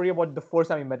us a story about the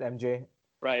first time you met MJ.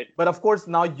 Right. But of course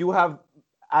now you have,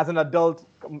 as an adult,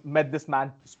 met this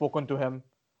man, spoken to him.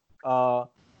 I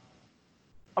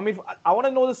want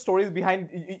to know the stories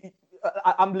behind.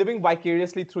 I'm living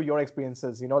vicariously through your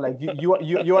experiences. Like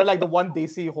you are like the one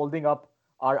Desi holding up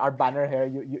our banner here.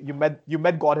 You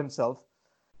met God himself.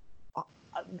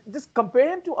 Just compare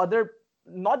him to other,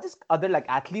 not just other like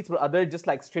athletes, but other just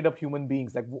like straight up human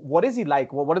beings. Like, what is he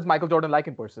like? What is Michael Jordan like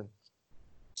in person?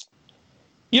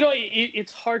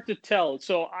 It's hard to tell.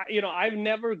 So, I've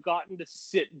never gotten to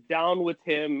sit down with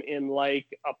him in like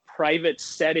a private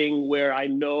setting where I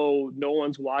know no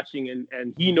one's watching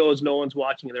and he knows no one's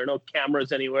watching and there are no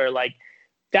cameras anywhere. Like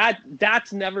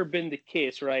that's never been the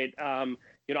case, right?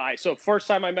 So first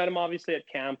time I met him, obviously at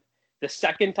camp. The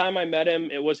second time I met him,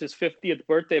 it was his 50th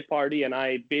birthday party. And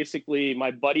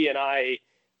my buddy and I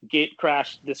gate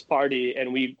crashed this party,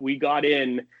 and we got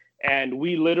in. and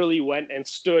we literally went and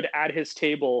stood at his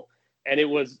table, and it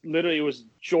was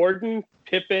Jordan,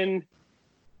 Pippen,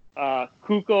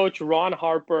 Kukoc, Ron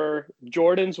Harper,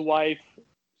 Jordan's wife,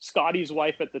 Scotty's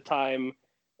wife at the time,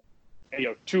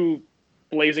 two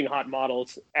blazing hot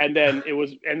models, and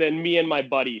then me and my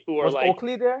buddy who was like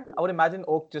Oakley there? I would imagine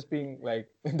Oak just being like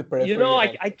in the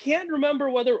periphery. I can't remember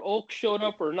whether Oak showed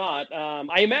up or not.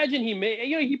 I imagine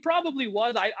he probably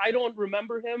was. I don't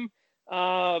remember him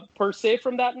per se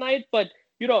from that night, but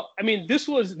this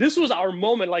was our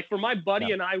moment. Like for my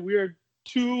buddy and I, we're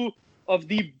two of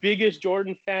the biggest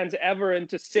Jordan fans ever, and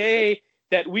to say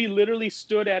that we literally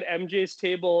stood at MJ's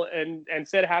table and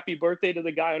said happy birthday to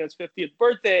the guy on his 50th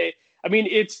birthday. I mean,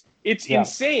 it's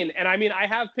insane. And I mean, I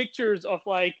have pictures of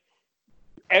like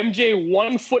MJ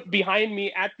 1 foot behind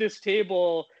me at this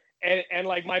table, and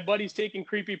like my buddy's taking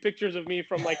creepy pictures of me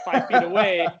from like 5 feet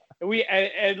away.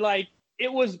 And like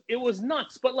it was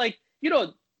nuts. But like,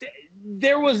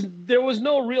 there was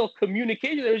no real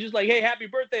communication. It was just like, hey, happy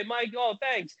birthday, Mike. Oh,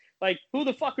 thanks. Like, who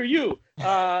the fuck are you?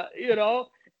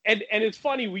 And it's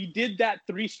funny, we did that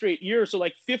 3 straight years. So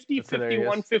like 50, That's 51,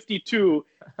 hilarious. 52,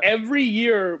 every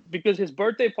year, because his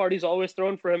birthday party's always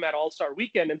thrown for him at All-Star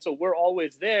Weekend. And so we're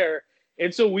always there.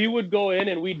 And so we would go in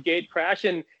and we'd gate crash.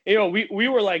 And, we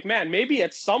were like, man, maybe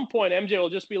at some point MJ will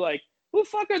just be like, who the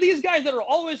fuck are these guys that are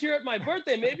always here at my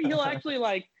birthday? Maybe he'll actually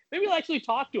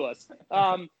talk to us.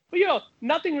 But,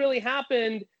 nothing really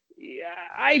happened.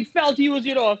 I felt he was,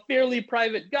 a fairly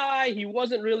private guy. He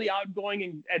wasn't really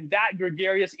outgoing and that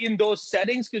gregarious in those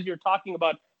settings, because you're talking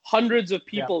about hundreds of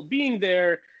people being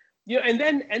there. And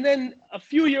then a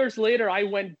few years later, I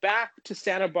went back to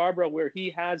Santa Barbara where he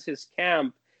has his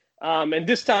camp. And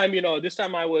this time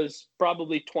I was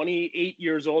probably 28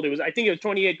 years old. I think it was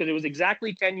 28 because it was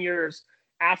exactly 10 years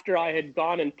after I had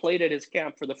gone and played at his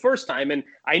camp for the first time. And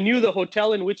I knew the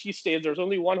hotel in which he stayed. There's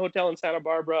only one hotel in Santa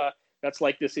Barbara that's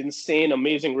like this insane,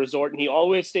 amazing resort, and he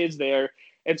always stays there.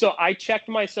 And so I checked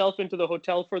myself into the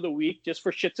hotel for the week just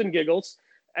for shits and giggles.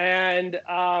 And,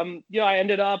 I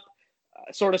ended up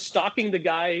sort of stalking the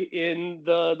guy in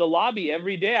the lobby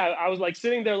every day. I was like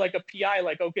sitting there like a PI,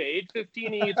 like, okay,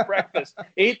 8:15 he eats breakfast.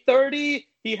 8:30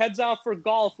 he heads out for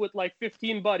golf with like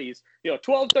 15 buddies.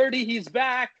 12:30 he's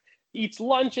back, eats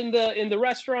lunch in the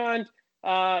restaurant.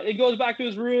 He goes back to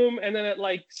his room, and then at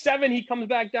like 7 he comes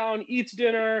back down, eats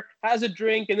dinner, has a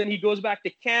drink, and then he goes back to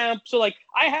camp. So like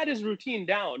I had his routine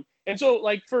down. And so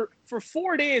like for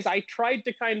 4 days I tried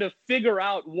to kind of figure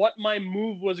out what my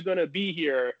move was going to be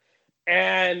here.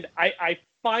 And I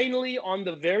finally, on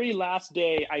the very last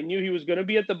day, I knew he was going to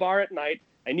be at the bar at night.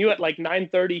 I knew at like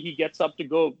 9:30 he gets up to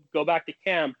go back to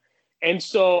camp. And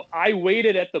so I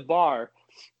waited at the bar.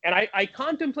 And I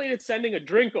contemplated sending a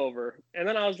drink over, and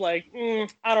then I was like,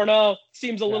 I don't know,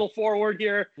 seems a little forward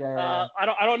here.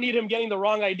 I don't need him getting the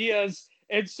wrong ideas.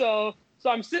 And so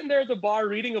I'm sitting there at the bar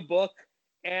reading a book,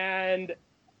 and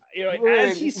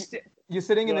you're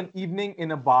sitting in an evening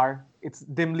in a bar. It's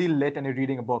dimly lit, and you're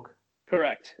reading a book.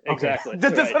 Correct. Exactly.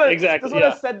 Okay. Exactly. Just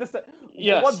want to set this.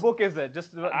 Yes. What book is it?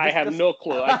 I have no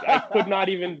clue. I could not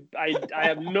even. I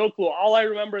have no clue. All I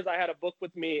remember is I had a book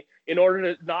with me in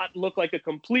order to not look like a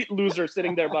complete loser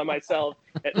sitting there by myself.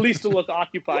 At least to look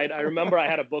occupied. I remember I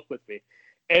had a book with me,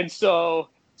 and so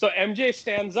MJ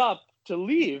stands up to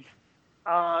leave,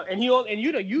 and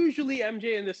usually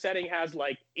MJ in this setting has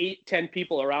like 8-10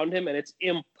 people around him, and it's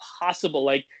impossible.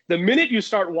 Like the minute you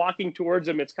start walking towards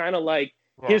him, it's kind of like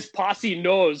his posse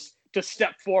knows to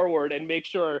step forward and make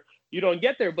sure you don't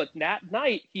get there. But that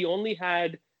night, he only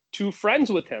had 2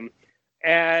 friends with him.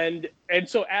 And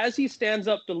so as he stands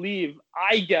up to leave,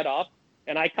 I get up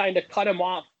and I kind of cut him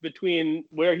off between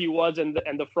where he was and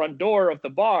the front door of the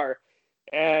bar.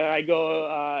 And I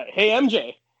go, hey,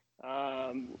 MJ.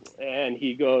 And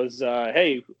he goes,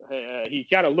 hey, he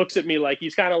kind of looks at me like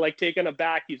he's kind of like taken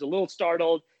aback. He's a little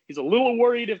startled. He's a little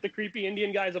worried if the creepy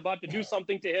Indian guy is about to do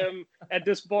something to him at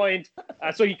this point.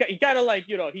 So he kind of like,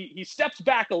 he steps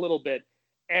back a little bit.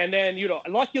 And then,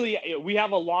 luckily we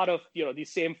have a lot of,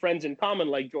 these same friends in common,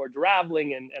 like George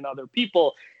Raveling and other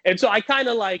people. And so I kind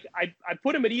of like, I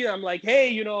put him at ease. I'm like,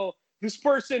 hey, this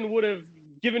person would have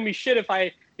given me shit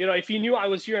if he knew I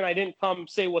was here and I didn't come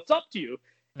say what's up to you.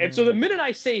 And so the minute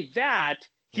I say that,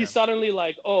 he's suddenly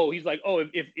like,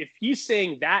 if he's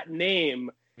saying that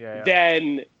name,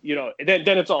 then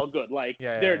it's all good. Like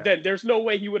then there's no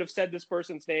way he would have said this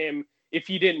person's name if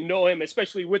he didn't know him,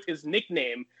 especially with his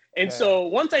nickname. And so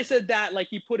once I said that, like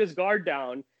he put his guard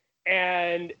down,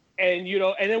 and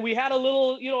then we had a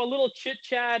little chit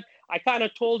chat. I kind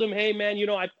of told him, hey man,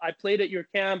 I played at your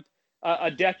camp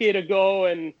a decade ago,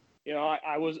 and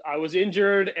I was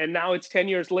injured, and now it's 10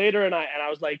 years later, and I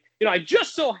was like, I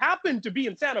just so happened to be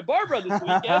in Santa Barbara this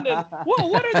weekend, and whoa,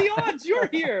 what are the odds you're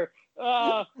here?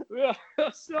 So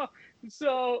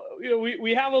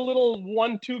we have a little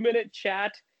 1-2 minute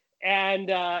chat, and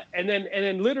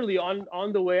then literally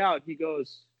on the way out, he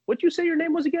goes, "What'd you say your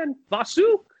name was again?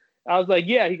 Vasu?" I was like,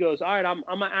 "Yeah." He goes, "All right, I'm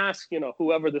gonna ask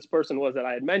whoever this person was that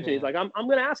I had mentioned." He's like, I'm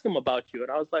gonna ask him about you,"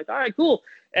 and I was like, "All right, cool."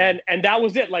 And that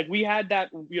was it. Like, we had that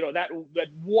that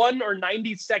 1 or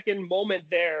 90-second moment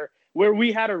there where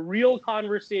we had a real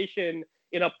conversation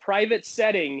in a private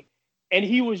setting, and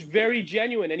he was very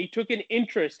genuine, and he took an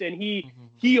interest, and he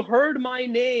heard my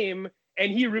name,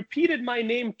 and he repeated my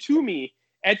name to me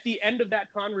at the end of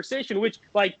that conversation, which,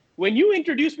 like, when you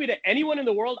introduce me to anyone in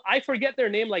the world, I forget their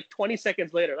name like 20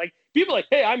 seconds later. Like, people are like,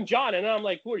 "Hey, I'm John." And I'm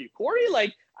like, "Who are you, Corey?"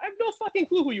 Like, I have no fucking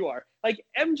clue who you are. Like,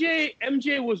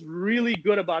 MJ was really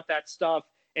good about that stuff.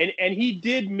 And he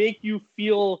did make you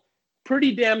feel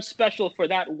pretty damn special for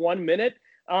that 1 minute.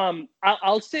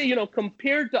 I'll say,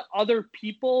 compared to other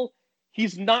people,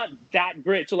 he's not that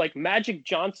great. So, like, Magic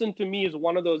Johnson to me is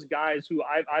one of those guys who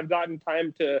I've gotten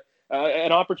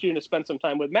an opportunity to spend some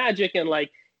time with Magic, and,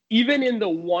 like, even in the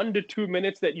 1 to 2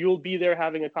 minutes that you'll be there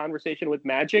having a conversation with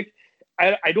Magic,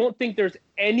 I don't think there's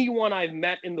anyone I've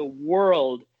met in the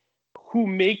world who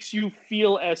makes you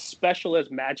feel as special as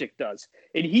Magic does.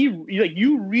 And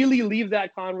you really leave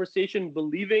that conversation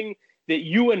believing that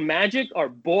you and Magic are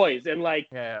boys, and, like,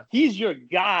 he's your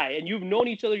guy, and you've known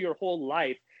each other your whole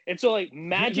life. And so, like,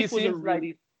 Magic was a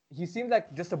really... He seems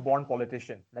like just a born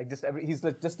politician. Like, he's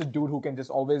like just a dude who can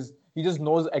he just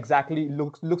knows exactly,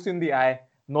 looks in the eye,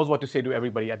 knows what to say to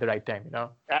everybody at the right time,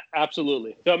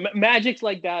 Absolutely. So Magic's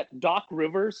like that. Doc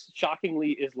Rivers,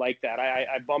 shockingly, is like that.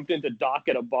 I bumped into Doc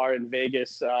at a bar in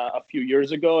Vegas a few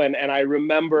years ago, and I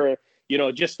remember,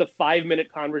 just the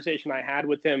 5-minute conversation I had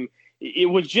with him. It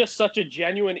was just such a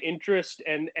genuine interest,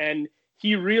 and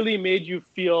he really made you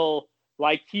feel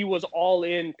like he was all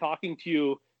in talking to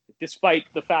you, despite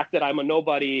the fact that I'm a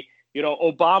nobody.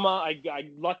 Obama, I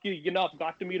lucky enough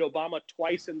got to meet Obama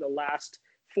twice in the last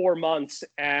 4 months,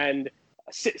 and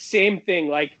same thing.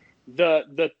 Like,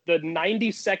 the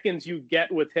 90 seconds you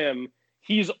get with him,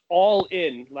 he's all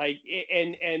in. Like,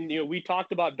 and we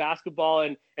talked about basketball,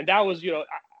 and that was,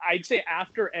 I'd say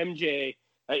after MJ,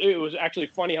 it was actually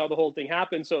funny how the whole thing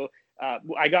happened. So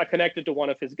I got connected to one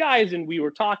of his guys, and we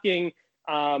were talking,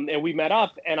 and we met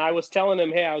up, and I was telling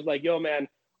him, hey, I was like, "Yo, man,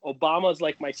 Obama's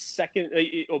like my second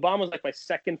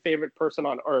favorite person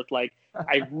on earth. Like,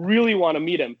 I really want to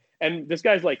meet him." And this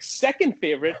guy's like, "Second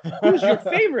favorite? Who's your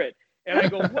favorite?" And I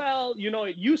go, "Well,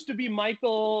 it used to be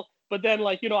Michael, but then,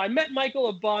 like, I met Michael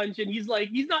a bunch, and he's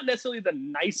not necessarily the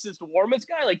nicest, warmest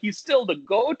guy. Like, he's still the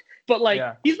GOAT, but, like,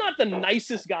 he's not the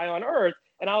nicest guy on earth."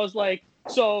 And I was like,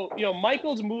 so,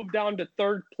 Michael's moved down to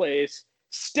third place.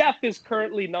 Steph is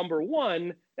currently number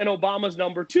 1, and Obama's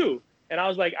number 2. And I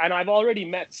was like, and I've already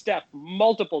met Steph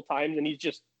multiple times, and he's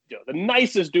just the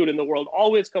nicest dude in the world,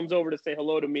 always comes over to say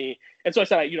hello to me. And so I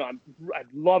said,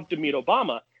 I'd love to meet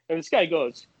Obama. And this guy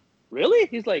goes, "Really?"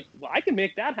 He's like, "Well, I can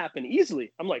make that happen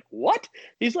easily." I'm like, "What?"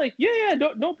 He's like, yeah,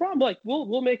 no problem. Like,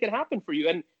 we'll make it happen for you.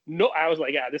 And I was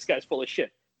like, "Yeah, this guy's full of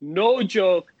shit." No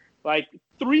joke. Like,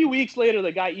 3 weeks later,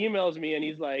 the guy emails me, and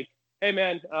he's like, "Hey,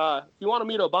 man, if you want to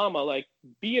meet Obama, like,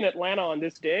 be in Atlanta on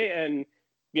this day, and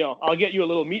I'll get you a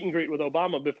little meet and greet with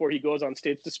Obama before he goes on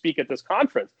stage to speak at this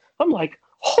conference." I'm like,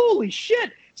 holy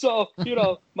shit. So,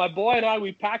 my boy and I,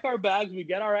 we pack our bags, we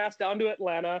get our ass down to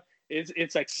Atlanta.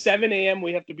 It's like 7 a.m.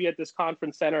 We have to be at this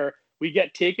conference center. We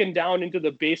get taken down into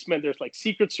the basement. There's, like,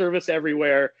 Secret Service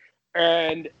everywhere.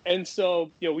 And so,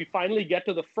 we finally get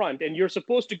to the front, and you're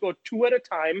supposed to go 2 at a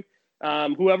time,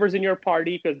 whoever's in your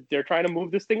party, because they're trying to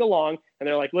move this thing along. And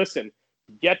they're like, "Listen,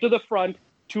 get to the front,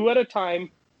 2 at a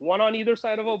time, 1 on either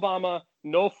side of Obama,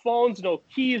 no phones, no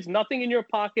keys, nothing in your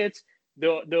pockets.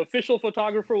 The official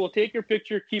photographer will take your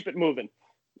picture, keep it moving."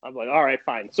 I'm like, all right,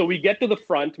 fine. So we get to the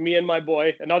front, me and my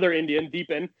boy, another Indian,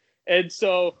 Deepan. And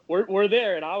so we're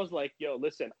there, and I was like, "Yo,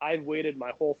 listen, I've waited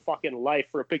my whole fucking life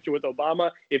for a picture with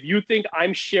Obama. If you think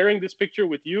I'm sharing this picture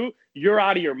with you, you're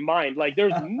out of your mind. Like,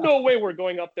 there's no way we're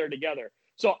going up there together."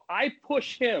 So I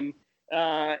push him.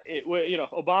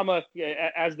 Obama,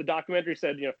 as the documentary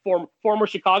said, former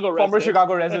Chicago resident. Former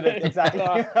Chicago resident, exactly.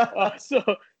 So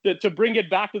to bring it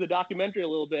back to the documentary a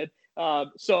little bit,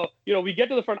 so we get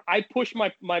to the front. I push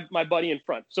my buddy in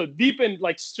front. So Deepan,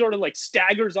 like, sort of like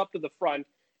staggers up to the front.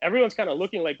 Everyone's kind of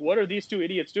looking like, what are these two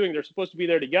idiots doing? They're supposed to be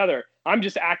there together. I'm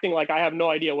just acting like I have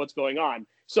no idea what's going on.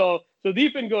 So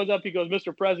Deepan goes up. He goes,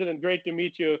 "Mr. President, great to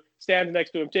meet you." Stands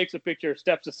next to him, takes a picture,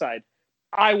 steps aside.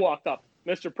 I walk up.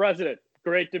 "Mr. President,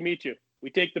 great to meet you. We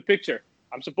take the picture.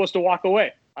 I'm supposed to walk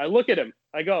away. I look at him.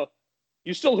 I go,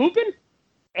 you still hooping?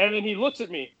 And then he looks at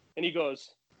me and he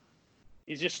goes,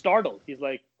 he's just startled. He's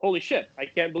like, holy shit, I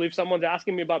can't believe someone's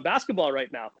asking me about basketball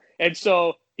right now. And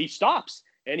so he stops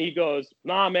and he goes,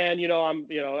 nah, man,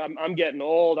 I'm getting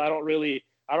old. I don't really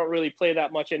play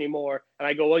that much anymore. And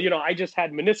I go, well, I just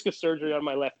had meniscus surgery on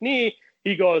my left knee.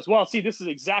 He goes, well, see, this is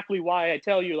exactly why I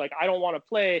tell you, like, I don't want to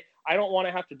play. I don't want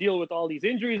to have to deal with all these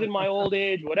injuries in my old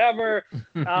age, whatever.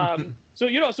 So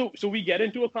we get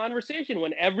into a conversation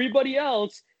when everybody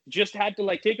else just had to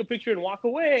like take a picture and walk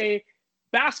away.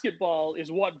 Basketball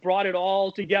is what brought it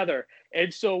all together.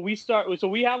 And so we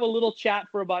have a little chat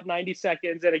for about 90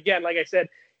 seconds. And again, like I said,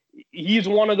 he's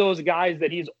one of those guys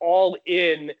that he's all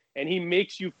in and he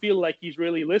makes you feel like he's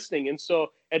really listening. And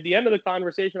so at the end of the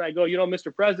conversation, I go,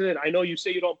 Mr. President, I know you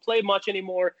say you don't play much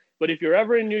anymore, but if you're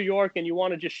ever in New York and you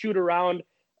want to just shoot around,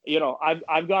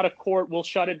 I've got a court, we'll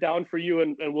shut it down for you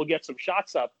and we'll get some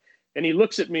shots up. And he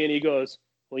looks at me and he goes,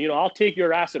 well, I'll take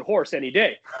your ass at horse any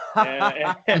day. And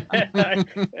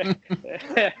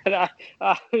I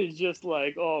was just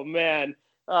like, oh man,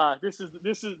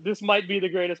 this might be the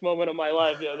greatest moment of my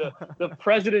life. The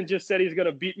president just said he's going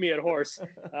to beat me at horse.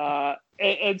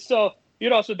 And so,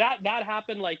 so that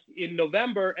happened like in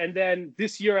November. And then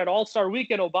this year at All-Star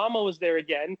Weekend, Obama was there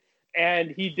again.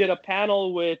 And he did a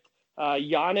panel with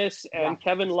Giannis and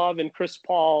Kevin Love and Chris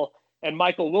Paul and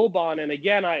Michael Wilbon. And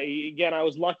again, I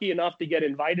was lucky enough to get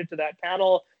invited to that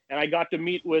panel, and I got to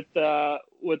meet with the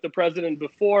president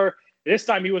before. This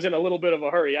time he was in a little bit of a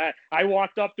hurry. I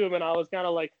walked up to him and I was kind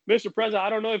of like, Mr. President,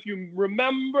 I don't know if you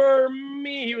remember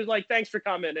me. He was like, thanks for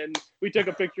coming. And we took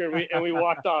a picture and we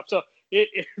walked off. So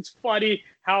it's funny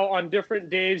how on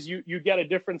different days you get a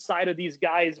different side of these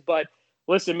guys. But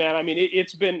listen, man, I mean,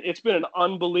 it's been an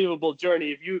unbelievable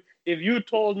journey. If you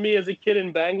told me as a kid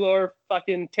in Bangalore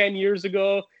fucking 10 years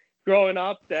ago growing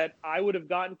up that I would have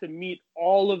gotten to meet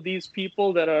all of these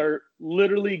people that are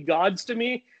literally gods to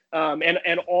me,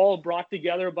 and all brought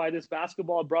together by this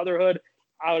basketball brotherhood,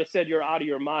 I would have said you're out of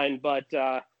your mind. But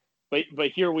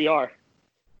here we are.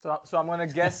 So I'm gonna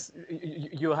guess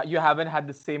you haven't had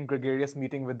the same gregarious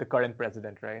meeting with the current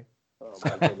president, right? Oh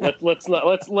my God. Let's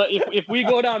if we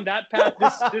go down that path,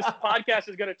 this podcast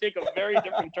is gonna take a very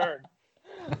different turn.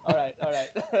 All right.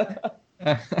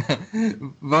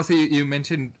 Vasi, you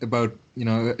mentioned about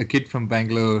a kid from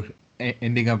Bangalore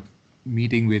ending up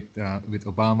meeting with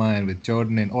Obama and with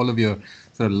Jordan and all of your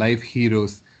sort of life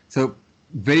heroes. So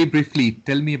very briefly,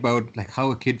 tell me about like how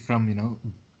a kid from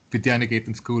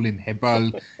Vidyaniketan school in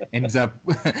Hebbal ends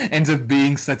up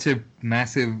being such a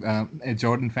massive a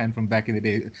Jordan fan from back in the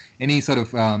day. Any sort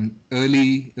of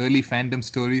early fandom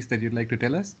stories that you'd like to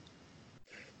tell us?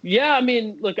 Yeah, I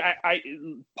mean, look,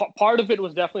 part of it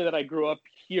was definitely that I grew up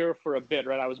here for a bit,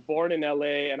 right? I was born in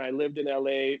LA and I lived in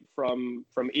LA from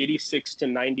 86 to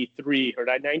 93 or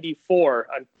 94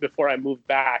 before I moved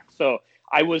back. So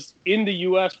I was in the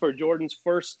US for Jordan's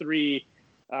first three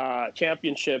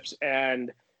championships.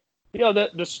 And,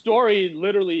 the story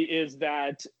literally is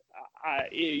that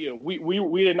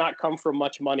we did not come from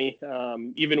much money.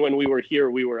 Even when we were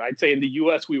here, I'd say in the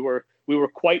US, we were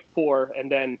quite poor.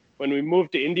 And then when we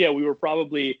moved to India, we were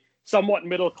probably somewhat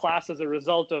middle class as a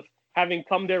result of having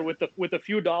come there with a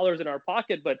few dollars in our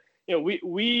pocket. But,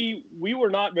 we were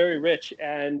not very rich.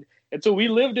 And so we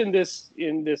lived in this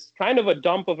kind of a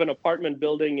dump of an apartment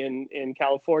building in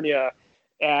California.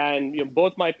 And,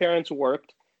 both my parents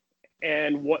worked.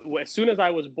 And as soon as I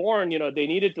was born, they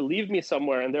needed to leave me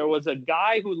somewhere. And there was a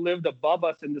guy who lived above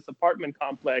us in this apartment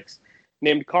complex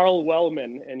named Carl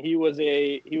Wellman, and he was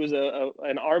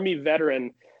an Army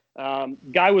veteran.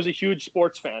 Guy was a huge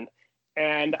sports fan,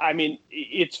 and I mean,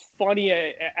 it's funny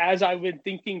as I've been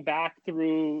thinking back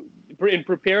through in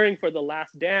preparing for The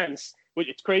Last Dance, which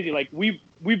it's crazy. Like we've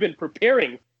been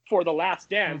preparing for The Last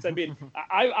Dance. I mean,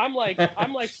 I'm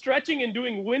like stretching and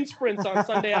doing wind sprints on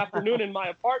Sunday afternoon in my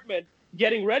apartment,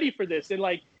 getting ready for this, and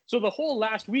like so the whole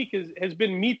last week has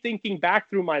been me thinking back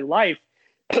through my life.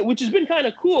 Which has been kind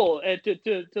of cool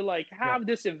to like have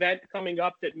this event coming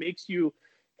up that makes you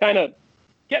kind of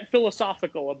get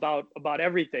philosophical about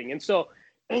everything. And so,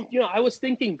 I was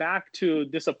thinking back to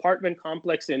this apartment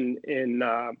complex in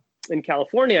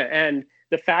California, and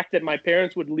the fact that my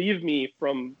parents would leave me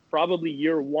from probably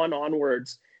year one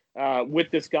onwards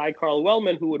with this guy Carl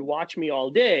Wellman who would watch me all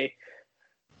day.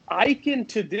 I can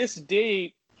to this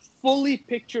day fully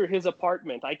picture his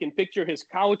apartment. I can picture his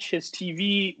couch, his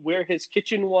TV, where his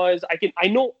kitchen was.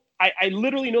 I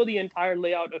literally know the entire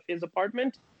layout of his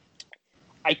apartment.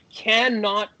 I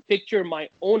cannot picture my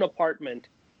own apartment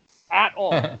at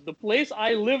all. The place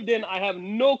I lived in, I have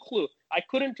no clue. I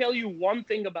couldn't tell you one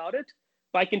thing about it,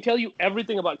 but I can tell you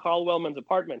everything about Carl Wellman's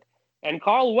apartment. And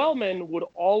Carl Wellman would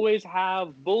always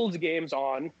have Bulls games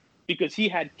on because he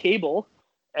had cable,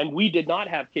 and we did not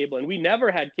have cable, and we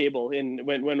never had cable.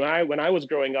 When I was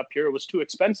growing up here, it was too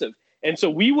expensive, and so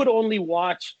we would only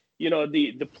watch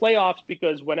the playoffs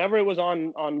because whenever it was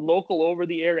on local over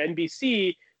the air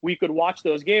NBC, we could watch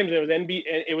those games. It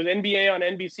was NBA on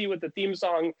NBC with the theme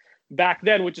song back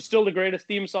then, which is still the greatest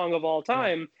theme song of all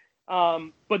time.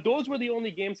 But those were the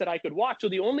only games that I could watch. So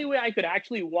the only way I could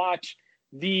actually watch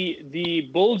the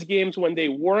Bulls games when they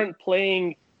weren't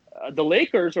playing the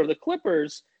Lakers or the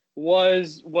Clippers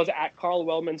was at Carl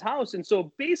Wellman's house. And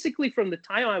so basically from the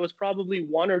time I was probably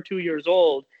 1 or 2 years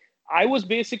old, I was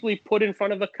basically put in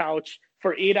front of a couch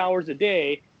for 8 hours a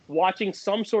day watching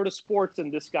some sort of sports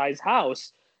in this guy's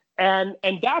house. And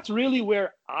that's really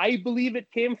where I believe it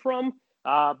came from,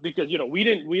 because we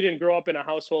didn't grow up in a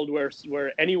household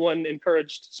where anyone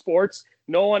encouraged sports.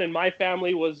 No one in my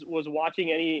family was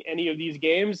watching any of these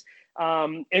games,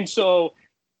 and so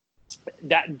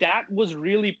that was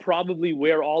really probably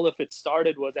where all of it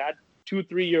started, was at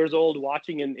 2-3 years old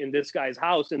watching in this guy's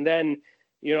house. And then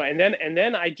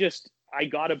I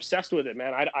got obsessed with it,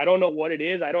 man. I don't know what it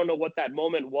is. I don't know what that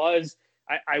moment was.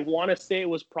 I want to say it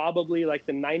was probably like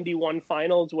the 91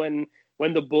 finals when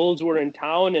the Bulls were in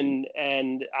town,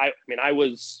 and I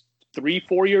was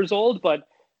 3-4 years old, but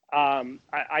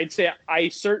I'd say I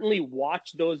certainly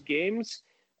watched those games.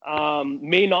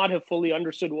 May not have fully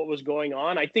understood what was going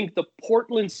on. I think the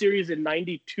Portland series in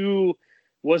 92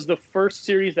 was the first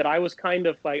series that I was kind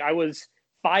of like, I was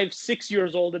 5-6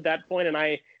 years old at that point, and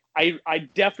I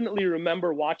definitely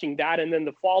remember watching that. And then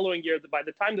the following year, by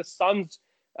the time the Suns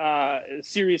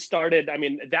series started,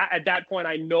 at that point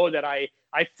I know that I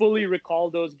fully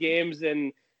recall those games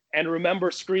and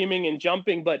remember screaming and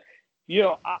jumping. But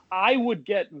I would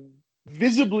get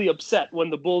visibly upset when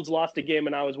the Bulls lost a game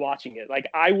and I was watching it. Like,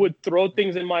 I would throw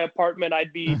things in my apartment.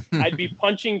 I'd be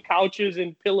punching couches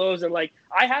and pillows, and like,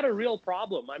 I had a real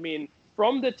problem.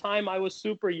 From the time I was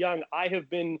super young, I have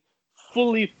been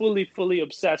fully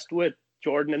obsessed with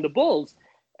Jordan and the Bulls.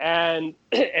 And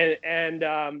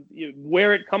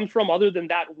where it comes from, other than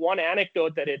that one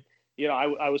anecdote that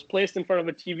I was placed in front of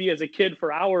a TV as a kid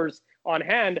for hours on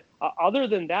hand. Other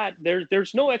than that,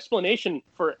 there's no explanation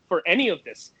for any of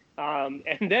this.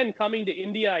 And then coming to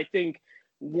India, I think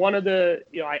one of the,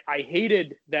 I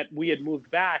hated that we had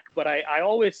moved back, but I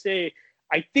always say,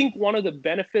 I think one of the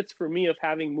benefits for me of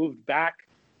having moved back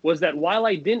was that while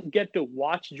I didn't get to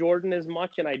watch Jordan as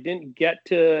much, and I didn't get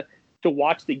to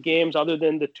watch the games other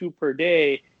than the 2 per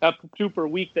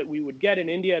week that we would get in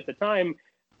India at the time,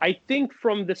 I think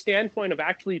from the standpoint of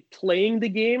actually playing the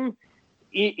game,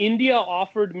 India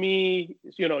offered me,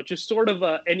 just sort of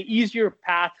an easier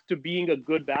path to being a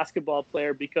good basketball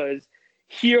player, because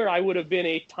here I would have been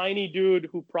a tiny dude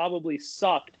who probably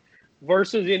sucked,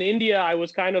 versus in India I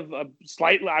was kind of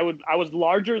I was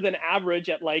larger than average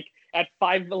at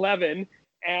 5'11",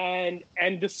 and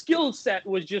the skill set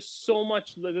was just so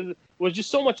much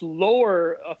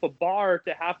lower of a bar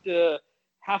to have to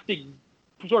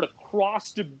sort of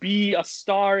cross to be a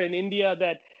star in India,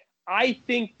 that I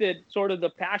think that sort of the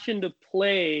passion to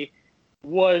play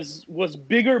was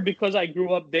bigger because I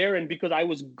grew up there and because I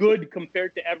was good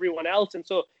compared to everyone else. And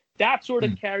so that sort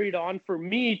of carried on for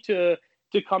me to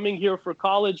coming here for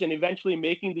college and eventually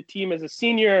making the team as a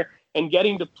senior and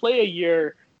getting to play a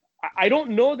year. I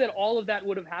don't know that all of that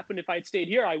would have happened if I'd stayed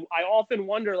here. I often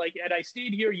wonder, had I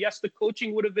stayed here, yes, the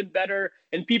coaching would have been better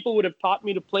and people would have taught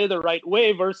me to play the right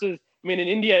way, versus, in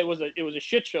India, it was a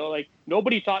shit show. Like,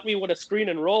 nobody taught me what a screen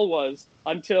and roll was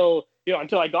until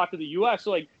I got to the US.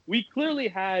 So we clearly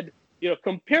had,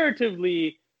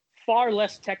 comparatively far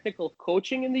less technical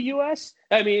coaching in the US,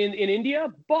 in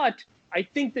India. But I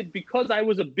think that because I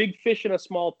was a big fish in a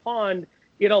small pond,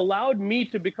 it allowed me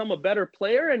to become a better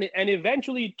player, and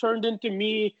eventually turned into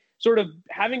me sort of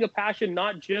having a passion,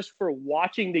 not just for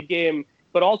watching the game,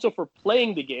 but also for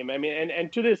playing the game.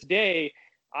 And to this day,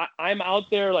 I'm out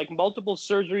there multiple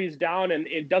surgeries down, and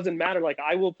it doesn't matter.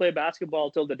 I will play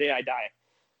basketball till the day I die.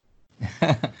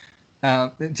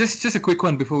 Just a quick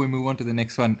one before we move on to the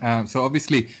next one. So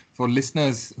obviously, for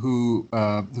listeners who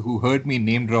heard me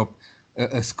name drop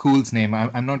a school's name,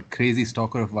 I'm not a crazy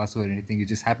stalker of Vasu or anything. You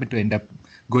just happened to end up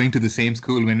going to the same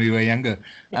school when we were younger.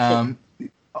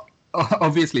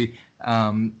 Obviously,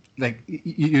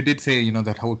 you did say,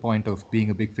 that whole point of being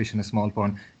a big fish in a small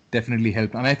pond definitely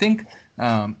helped. And I think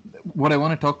what I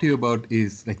want to talk to you about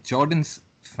is Jordan's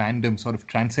fandom sort of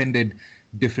transcended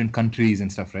different countries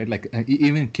and stuff, right?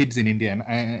 Even kids in India.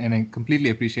 And I completely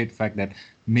appreciate the fact that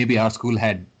maybe our school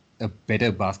had a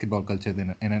better basketball culture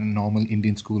than a normal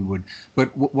Indian school would.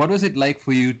 But what was it like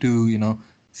for you to,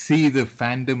 see the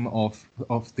fandom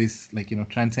of this, like,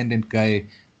 transcendent guy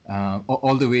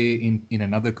all the way in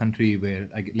another country where,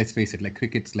 let's face it, like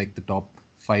cricket's like the top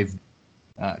five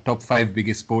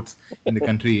biggest sports in the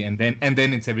country, and then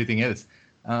it's everything else.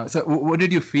 So what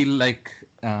did you feel like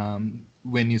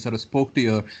when you sort of spoke to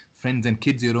your friends and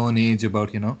kids your own age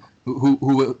about, who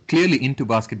were clearly into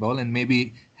basketball and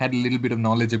maybe had a little bit of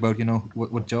knowledge about,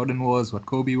 what Jordan was, what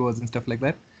Kobe was, and stuff like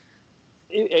that?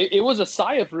 It was a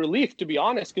sigh of relief, to be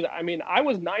honest, because I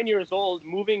was 9 years old,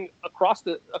 moving across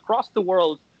the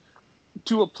world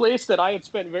to a place that I had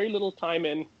spent very little time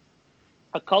in,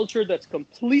 a culture that's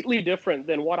completely different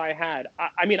than what I had.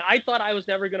 I thought I was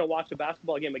never going to watch a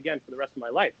basketball game again for the rest of my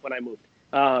life when I moved.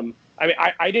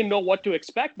 I didn't know what to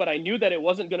expect, but I knew that it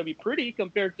wasn't going to be pretty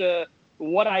compared to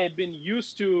what I had been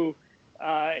used to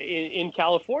in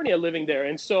California living there.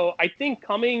 And so I think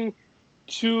coming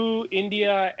to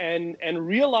India and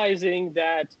realizing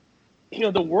that,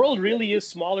 the world really is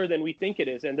smaller than we think it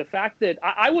is. And the fact that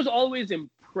I was always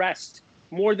impressed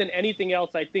more than anything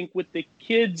else, I think, with the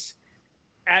kids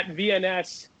at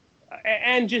VNS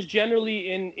and just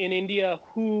generally in India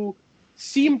who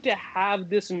seem to have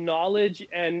this knowledge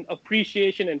and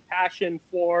appreciation and passion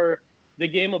for the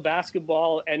game of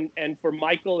basketball and for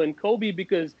Michael and Kobe,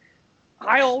 because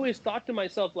I always thought to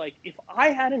myself, like, if I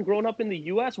hadn't grown up in the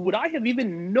US, would I have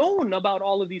even known about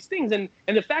all of these things? And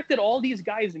the fact that all these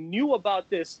guys knew about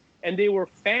this and they were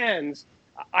fans,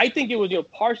 I think it was,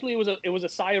 partially it was a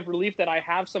sigh of relief that I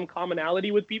have some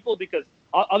commonality with people, because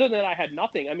other than that, I had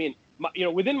nothing.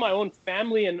 Within my own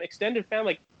family and extended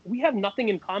family, like, we have nothing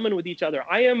in common with each other.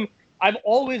 I've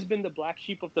always been the black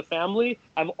sheep of the family.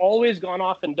 I've always gone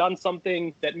off and done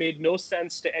something that made no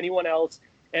sense to anyone else.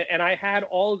 And I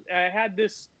had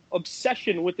this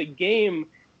obsession with the game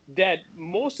that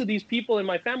most of these people in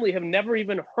my family have never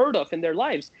even heard of in their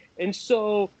lives. And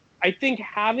so I think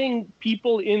having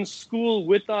people in school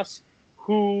with us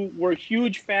who were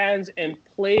huge fans and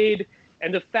played,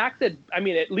 and the fact that,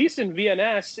 at least in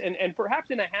VNS and perhaps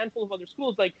in a handful of other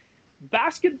schools, like,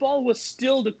 basketball was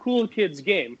still the cool kids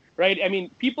game, right?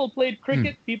 People played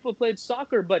cricket, people played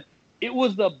soccer, but it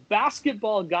was the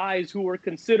basketball guys who were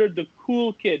considered the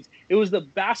cool kids. It was the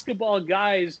basketball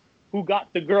guys who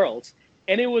got the girls.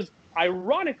 And it was,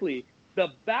 ironically, the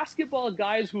basketball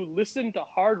guys who listened to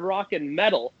hard rock and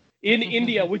metal in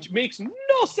India, which makes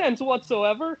no sense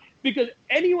whatsoever, because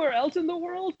anywhere else in the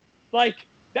world, like,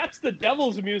 that's the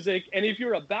devil's music. And if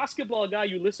you're a basketball guy,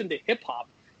 you listen to hip hop.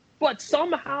 But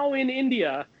somehow in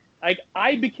India, like,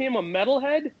 I became a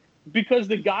metalhead because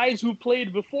the guys who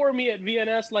played before me at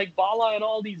VNS, like Bala and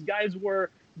all these guys, were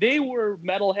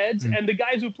metalheads, and the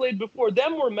guys who played before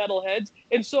them were metalheads.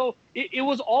 And so it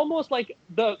was almost like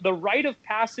the rite of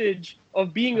passage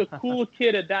of being a cool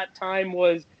kid at that time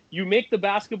was you make the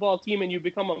basketball team and you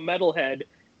become a metalhead.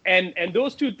 And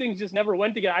those two things just never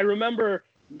went together. I remember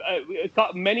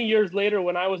many years later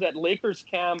when I was at Lakers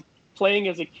camp playing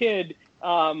as a kid,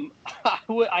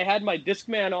 I had my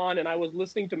Discman on and I was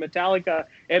listening to Metallica,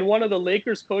 and one of the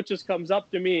Lakers coaches comes up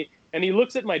to me and he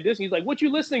looks at my disc and he's like, "What you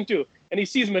listening to?" And he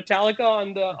sees Metallica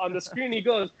on the screen and he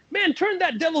goes, "Man, turn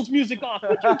that devil's music off.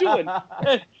 What you doing?"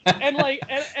 and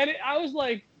I was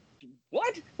like,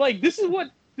 "What? Like, this is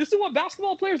what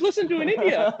basketball players listen to in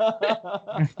India."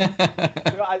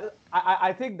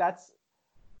 I think that's,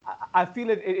 I feel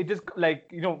it just, like,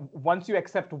 once you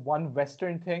accept one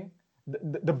Western thing,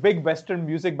 the big Western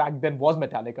music back then was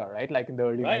Metallica, right? Like in the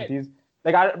early 90s.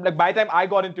 Like by the time I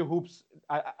got into hoops,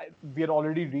 we had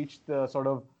already reached the sort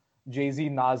of Jay-Z,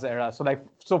 Nas era.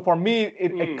 So for me,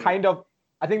 it kind of,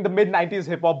 I think the mid 90s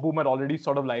hip hop boom had already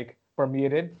sort of like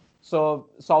permeated. So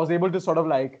I was able to sort of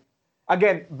like,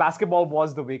 again, basketball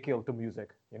was the vehicle to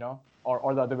music,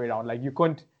 or the other way around. Like you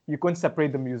couldn't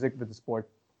separate the music with the sport.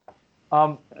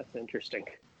 That's interesting.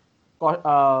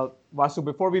 Vasu,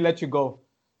 before we let you go,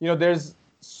 there's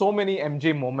so many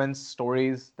MJ moments,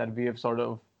 stories that we have sort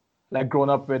of like grown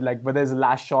up with, like whether it's the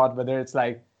last shot, whether it's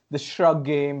like the shrug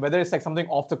game, whether it's like something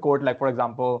off the court, like for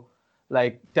example,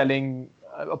 like golfing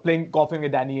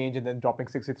with Danny Ainge and then dropping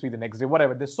 63 the next day,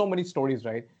 whatever. There's so many stories,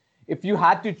 right? If you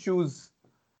had to choose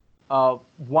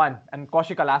one, and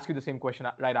Kaushik, I'll ask you the same question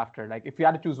right after. Like, if you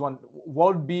had to choose one,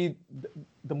 what would be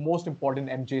the most important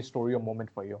MJ story or moment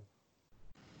for you?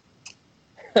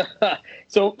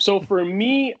 So for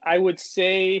me, I would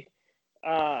say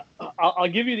I'll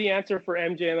give you the answer for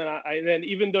MJ, and then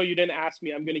even though you didn't ask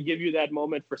me, I'm going to give you that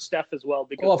moment for Steph as well,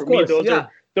 because for me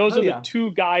those are the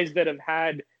two guys that have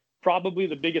had probably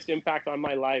the biggest impact on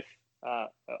my life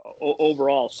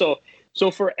overall. So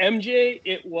So for MJ,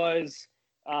 it was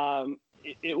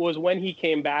when he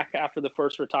came back after the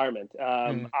first retirement.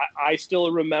 I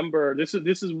still remember, this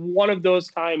is one of those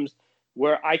times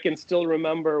where I can still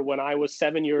remember when I was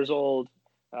 7 years old,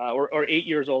 or 8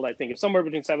 years old, I think. It's somewhere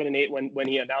between 7 and 8 when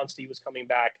he announced he was coming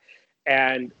back.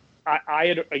 And I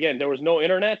had, again, there was no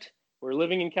internet. We're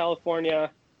living in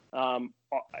California.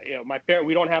 My parents,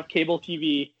 we don't have cable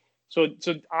TV. So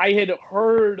I had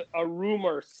heard a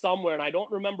rumor somewhere, and I don't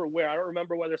remember where. I don't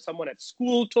remember whether someone at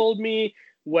school told me,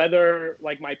 whether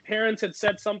like my parents had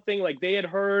said something, like they had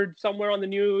heard somewhere on the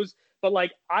news. But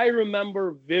like, I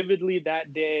remember vividly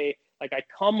that day, like I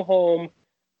come home,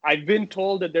 I've been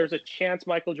told that there's a chance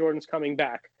Michael Jordan's coming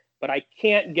back, but I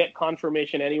can't get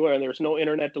confirmation anywhere, and there's no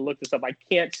internet to look this up. I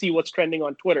can't see what's trending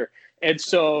on Twitter. And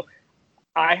so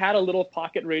I had a little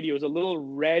pocket radio. It was a little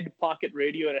red pocket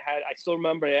radio, and I still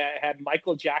remember it had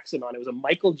Michael Jackson on. It was a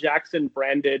Michael Jackson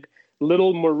branded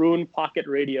little maroon pocket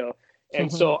radio.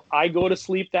 And so I go to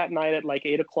sleep that night at like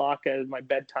 8 o'clock as my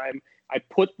bedtime. I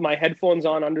put my headphones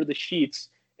on under the sheets,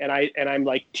 and I'm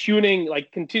like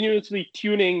continuously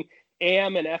tuning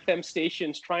AM and FM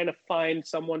stations, trying to find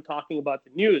someone talking about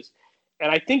the news.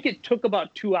 And I think it took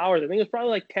about 2 hours. I think it was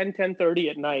probably like 10:30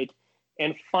 at night.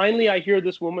 And finally, I hear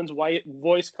this woman's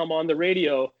voice come on the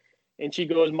radio, and she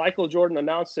goes, "Michael Jordan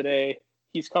announced today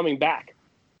he's coming back."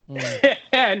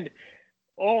 And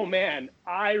oh man,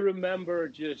 I remember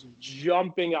just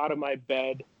jumping out of my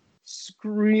bed,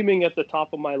 screaming at the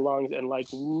top of my lungs, and like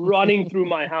running through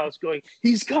my house going,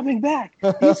 "He's coming back!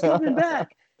 He's coming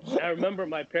back!" And I remember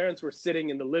my parents were sitting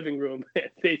in the living room,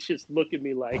 and they just look at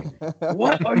me like,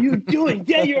 "What are you doing?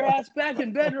 Get your ass back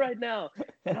in bed right now!"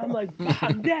 And I'm like,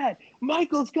 "Dad,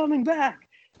 Michael's coming back!"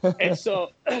 And so,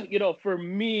 for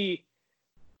me,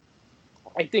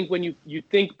 I think when you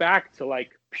think back to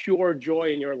like pure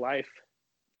joy in your life,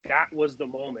 that was the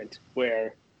moment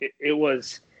where it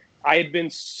was, I had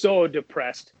been so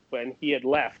depressed when he had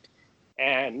left,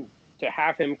 and to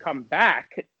have him come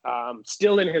back,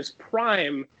 still in his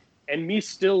prime, and me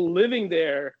still living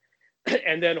there,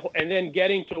 and then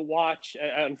getting to watch.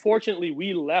 Unfortunately,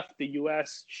 we left the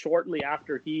U.S. shortly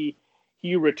after he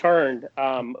returned,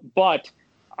 but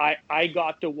I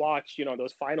got to watch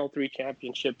those final 3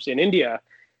 championships in India,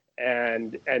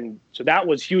 and so that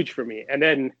was huge for me. And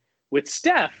then with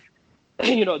Steph,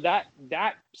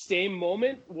 that same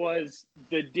moment was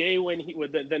the day when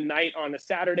the night on a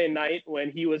Saturday night when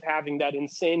he was having that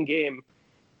insane game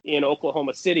in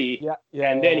Oklahoma City.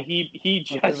 And then he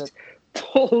just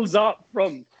pulls up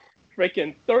from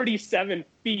freaking 37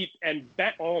 feet and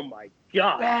oh my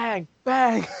God.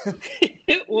 Bang.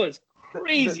 It was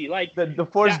crazy. The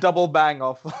first double bang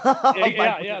of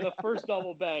the first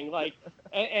double bang.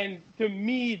 And to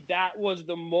me, that was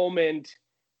the moment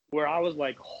where I was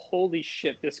like, holy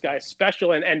shit, this guy's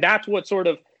special. And that's what sort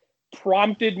of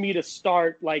prompted me to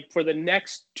start, like, for the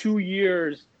next 2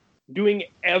 years, doing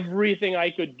everything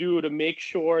I could do to make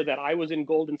sure that I was in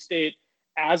Golden State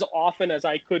as often as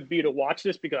I could be to watch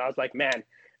this, because I was like, man,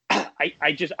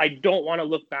 I don't want to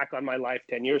look back on my life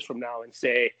 10 years from now and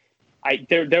say,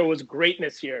 there was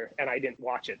greatness here and I didn't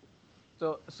watch it.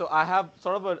 So I have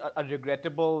sort of a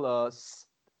regrettable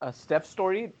Steph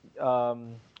story.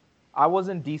 I was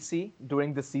in DC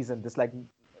during this season, this like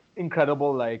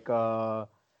incredible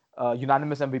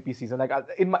unanimous MVP season. Like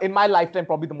in my lifetime,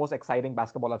 probably the most exciting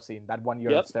basketball I've seen. That 1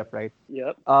 year of Steph, right?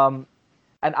 Yep.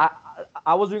 And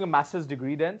I was doing a master's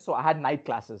degree then, so I had night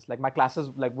classes. Like my classes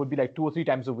would be like 2 or 3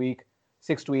 times a week,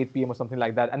 6 to 8 p.m. or something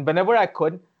like that. And whenever I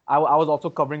could, I was also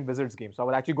covering Wizards games. So I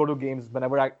would actually go to games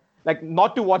whenever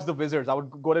not to watch the Wizards. I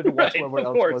would go there to watch whoever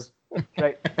else was.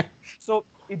 Right. So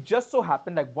it just so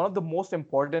happened like one of the most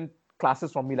important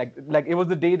classes from me, like it was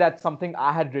the day that something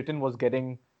I had written was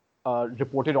getting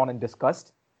reported on and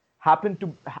discussed, happened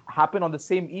to happen on the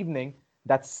same evening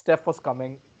that Steph was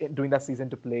coming during that season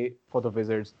to play for the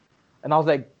Wizards. And I was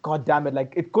like, God damn it,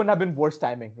 like it couldn't have been worse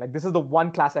timing. Like this is the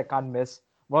one class I can't miss,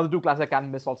 one of the 2 classes I can't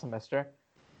miss all semester.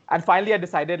 And finally I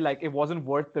decided like it wasn't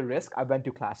worth the risk. I went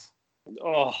to class.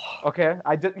 Oh. Okay.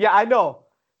 I know.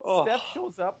 Oh. Steph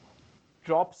shows up,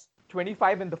 drops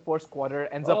 25 in the first quarter,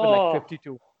 ends up with like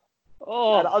 52.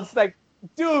 Oh. And I was like,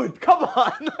 dude, come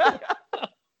on.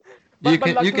 You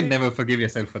can never forgive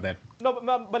yourself for that. No,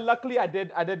 but luckily I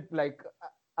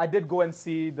did go and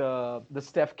see the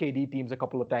Steph KD teams a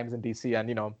couple of times in DC,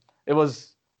 and it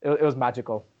was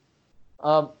magical.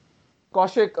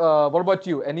 Kaushik, what about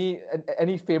you?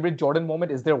 Any favorite Jordan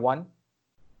moment? Is there one?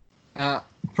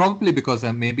 Probably because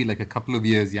I'm maybe like a couple of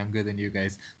years younger than you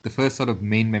guys. The first sort of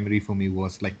main memory for me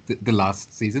was like the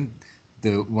last season.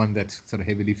 the one that's sort of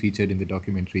heavily featured in the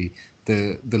documentary,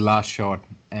 the last shot,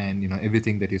 and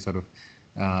everything that you sort of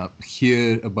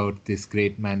hear about this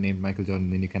great man named Michael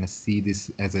Jordan, then you kind of see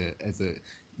this as a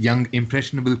young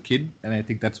impressionable kid, and I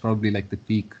think that's probably like the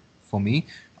peak for me,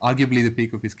 arguably the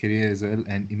peak of his career as well.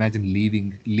 And imagine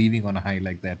leaving on a high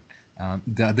like that.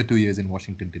 The other 2 years in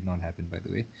Washington did not happen, by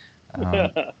the way.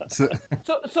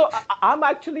 So I'm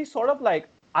actually sort of like,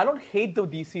 I don't hate the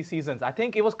DC seasons. I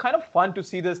think it was kind of fun to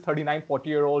see this 39,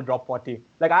 40-year-old drop 40.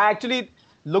 Like, I actually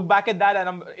look back at that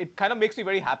and it kind of makes me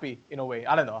very happy in a way.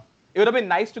 I don't know. It would have been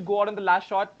nice to go out in the last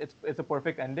shot. It's a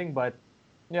perfect ending, but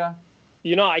yeah.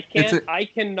 I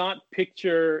cannot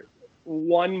picture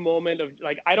one moment of,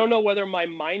 like, I don't know whether my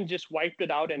mind just wiped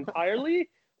it out entirely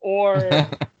or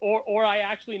I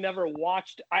actually never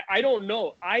watched. I don't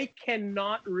know. I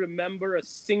cannot remember a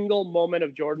single moment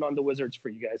of Jordan on the Wizards for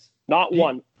you guys. Not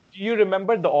one. Do you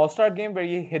remember the All-Star game where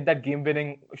he hit that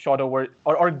game-winning shot over,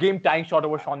 or game-tying shot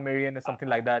over Sean Marion or something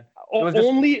like that?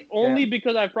 Only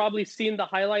because I've probably seen the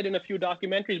highlight in a few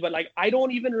documentaries, but like I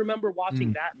don't even remember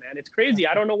watching that, man. It's crazy.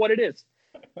 I don't know what it is.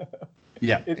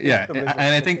 Yeah, and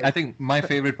I think my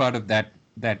favorite part of that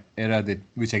era,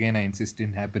 which again I insist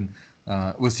didn't happen,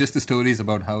 was just the stories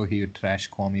about how he would trash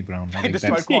Kwame Brown.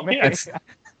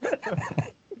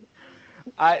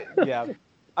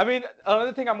 I mean,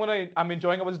 another thing I'm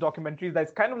enjoying about this documentary is that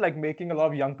it's kind of like making a lot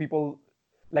of young people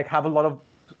like have a lot of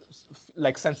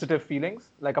like sensitive feelings,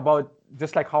 like about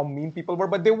just like how mean people were,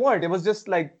 but they weren't. It was just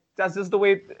like that's just the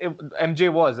way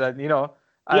MJ was,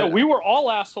 we were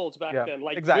all assholes back then.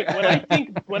 Like exactly.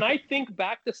 when I think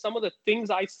back to some of the things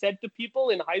I said to people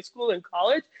in high school and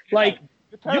college, like.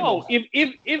 Yo,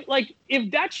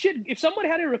 if that shit, if someone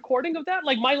had a recording of that,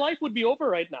 like my life would be over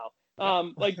right now.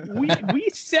 Like we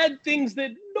said things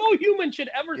that no human should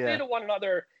ever say to one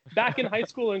another back in high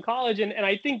school and college, and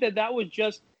I think that was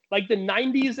just like the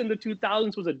 90s and the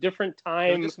 2000s was a different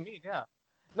time. It was just mean, yeah.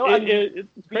 No, it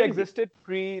existed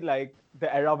pre like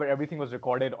the era where everything was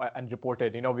recorded and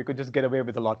reported. We could just get away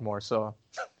with a lot more. So.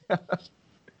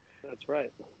 That's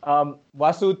right.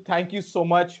 Vasu, thank you so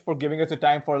much for giving us the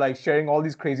time for like sharing all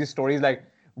these crazy stories. Like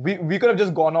we could have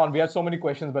just gone on. We had so many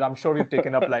questions, but I'm sure we've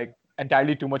taken up like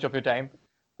entirely too much of your time.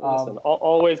 Listen,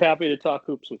 always happy to talk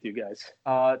hoops with you guys.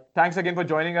 Thanks again for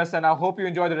joining us, and I hope you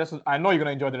enjoy the rest of. I know you're gonna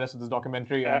enjoy the rest of this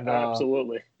documentary. And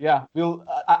absolutely. Yeah,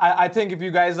 I think if you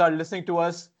guys are listening to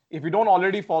us, if you don't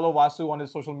already follow Vasu on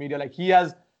his social media, like he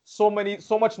has so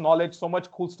much knowledge, so much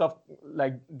cool stuff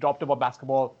like dropped about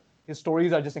basketball. His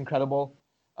stories are just incredible.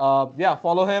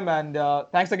 Follow him, and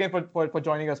thanks again for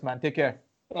joining us, man. Take care.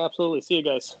 Absolutely. See you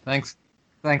guys. Thanks,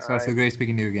 Vasu. Right. Great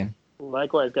speaking to you again.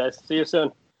 Likewise, guys. See you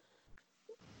soon.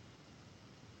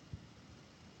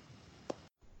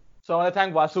 So I want to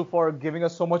thank Vasu for giving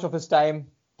us so much of his time,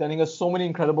 telling us so many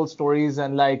incredible stories,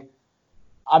 and like,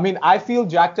 I mean, I feel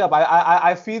jacked up.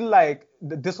 I feel like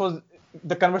this was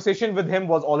the conversation with him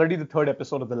was already the third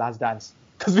episode of The Last Dance.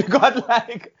 Because we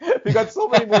got so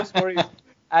many more stories,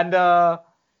 and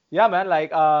man,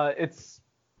 like I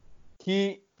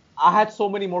had so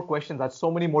many more questions, I had so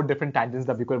many more different tangents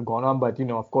that we could have gone on, but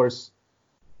of course,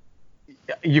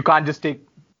 you can't just take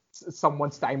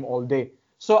someone's time all day.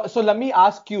 So let me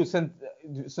ask you, since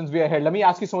we are here, let me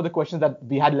ask you some of the questions that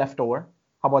we had left over.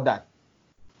 How about that?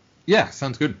 Yeah,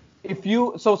 sounds good.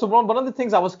 So one of the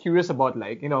things I was curious about,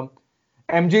 like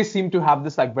MJ seemed to have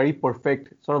this like very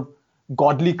perfect sort of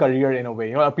godly career in a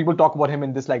way. People talk about him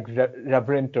in this like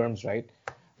reverent terms, right?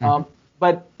 Mm-hmm.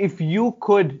 But if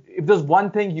there's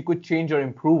one thing you could change or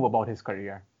improve about his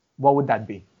career, what would that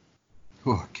be?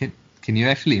 Oh, can you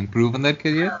actually improve on that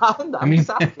career?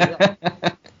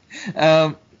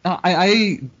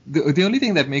 The only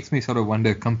thing that makes me sort of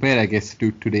wonder, compare I guess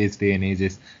to today's day and age,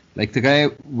 is like the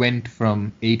guy went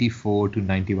from 84 to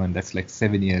 91. That's like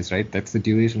 7 years, right? That's the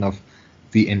duration of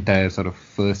the entire sort of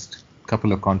first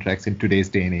couple of contracts in today's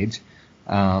day and age,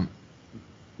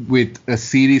 with a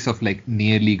series of like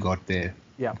nearly got there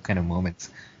kind of moments.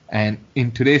 And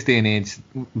in today's day and age,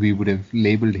 we would have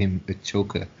labeled him a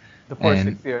choker. The first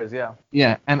 6 years, yeah.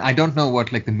 Yeah, and I don't know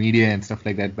what like the media and stuff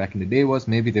like that back in the day was.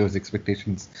 Maybe there was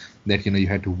expectations that you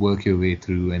had to work your way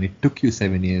through, and it took you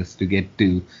 7 years to get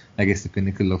to, I guess, the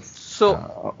pinnacle of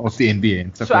the NBA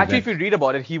and stuff like that. So actually, if you read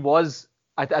about it, he was.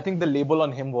 I think the label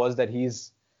on him was that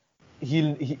he's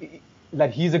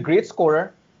a great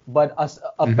scorer, but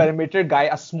a perimeter guy,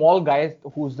 a small guy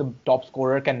who's the top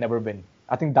scorer can never win.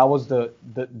 I think that was the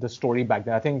story back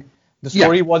then. I think the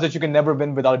story was that you can never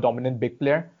win without a dominant big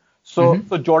player. So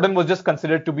Jordan was just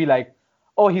considered to be like,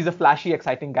 oh, he's a flashy,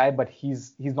 exciting guy, but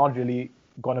he's not really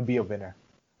gonna be a winner,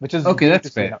 which is okay. That's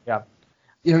fair. Yeah.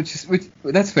 Yeah, which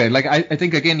that's fair. Like I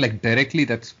think again, like directly,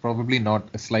 that's probably not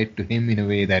a slight to him in a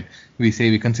way that we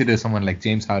consider someone like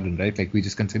James Harden, right? Like we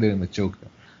just consider him a choker.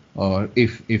 Or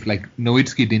if like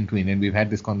Nowitzki didn't win, and we've had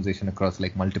this conversation across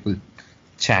like multiple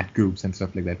chat groups and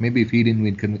stuff like that. Maybe if he didn't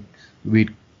win,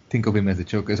 we'd think of him as a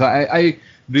choker. So I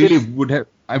really would have.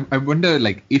 I wonder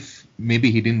like if maybe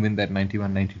he didn't win that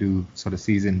 91-92 sort of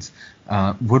seasons,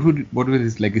 what would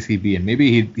his legacy be? And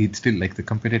maybe he'd still, like the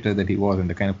competitor that he was and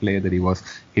the kind of player that he was,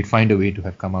 he'd find a way to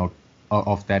have come out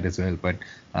of that as well. But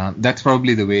that's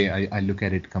probably the way I look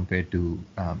at it compared to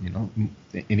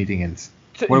anything else.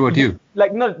 So, what about you?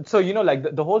 Like no, so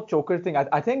like the whole choker thing.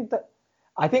 I think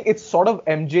it's sort of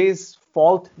MJ's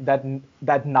fault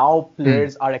that now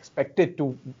players are expected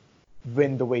to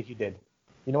win the way he did.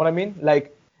 You know what I mean?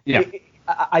 Like, yeah.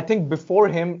 I think before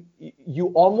him, you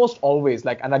almost always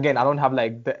like, and again, I don't have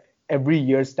like the every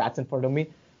year's stats in front of me,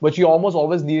 but you almost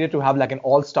always needed to have like an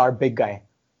all-star big guy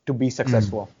to be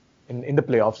successful in the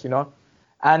playoffs,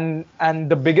 And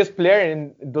the biggest player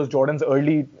in those Jordan's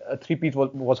early three-peats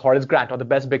was Horace Grant, or the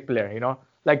best big player,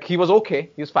 Like he was okay,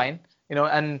 he was fine,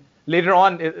 and later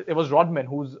on it was Rodman,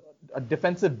 who's a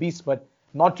defensive beast, but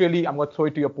not really, I'm going to throw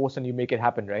it to your post and you make it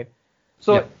happen, right?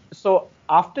 So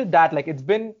after that, like it's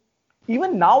been,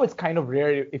 even now it's kind of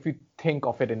rare if you think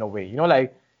of it in a way,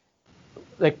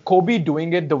 like Kobe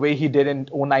doing it the way he did in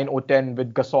 09-010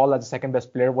 with Gasol as the second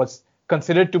best player was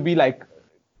considered to be like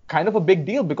kind of a big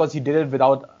deal because he did it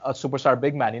without a superstar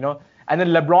big man, And then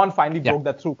LeBron finally broke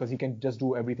that through because he can just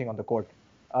do everything on the court.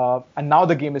 And now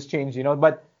the game has changed,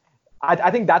 But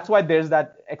I think that's why there's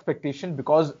that expectation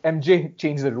because MJ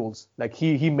changed the rules. Like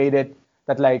he made it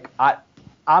that like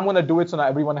I'm going to do it so now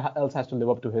everyone else has to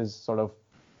live up to his sort of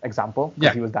example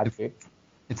because he was that great.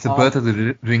 It's the birth of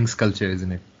the rings culture,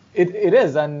 isn't it? It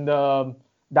is, and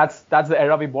that's the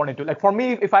era we're born into. Like for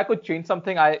me, if I could change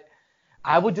something,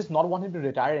 I would just not want him to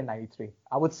retire in 93.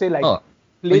 I would say like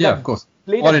of course.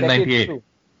 Or in 98. Through.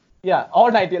 Yeah, or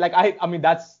 90. Like I mean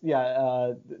that's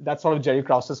that's sort of Jerry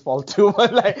Krause's fault too.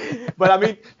 but I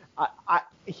mean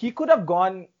he could have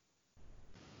gone.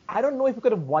 I don't know if he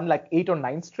could have won like 8 or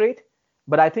 9 straight,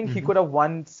 but I think he could have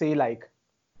won say like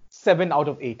 7 out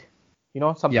of 8.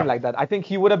 Something like that. I think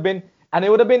he would have been, and it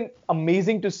would have been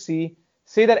amazing to say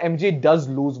that MJ does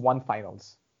lose one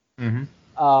finals. It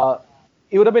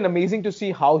would have been amazing to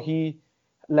see how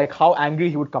angry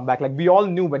he would come back. Like we all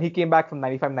knew when he came back from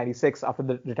 95-96 after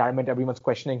the retirement, everyone's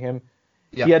questioning him.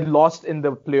 Yeah. He had lost in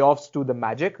the playoffs to the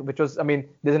Magic, which was, I mean,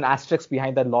 there's an asterisk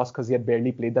behind that loss because he had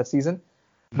barely played that season.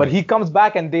 But he comes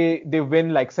back and they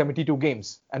win like 72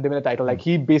 games and they win a title. Like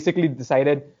he basically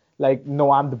decided like,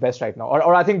 no, I'm the best right now.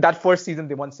 Or I think that first season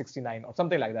they won 69 or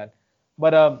something like that.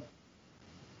 But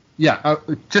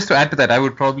just to add to that, I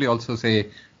would probably also say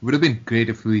it would have been great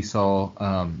if we saw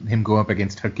him go up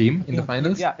against Hakeem in the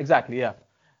finals. Yeah, exactly. Yeah.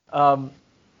 I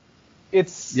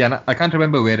can't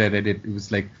remember where I read it. It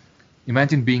was like,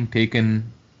 imagine being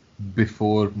taken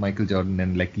before Michael Jordan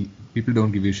and like people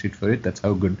don't give you shit for it. That's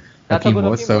how good Hakeem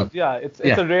was. Yeah, it's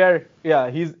a rare. Yeah,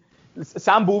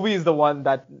 Sam Bowie is the one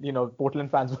that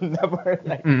Portland fans will never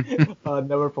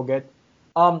never forget.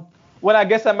 Well, I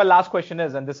guess my last question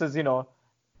is, and this is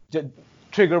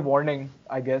trigger warning,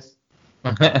 I guess.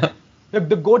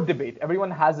 The GOAT debate. Everyone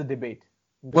has a debate.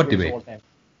 What debate?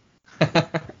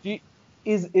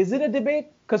 Is it a debate?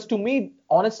 Because to me,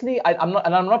 honestly, I'm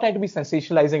not trying to be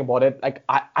sensationalizing about it. Like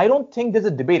I don't think there's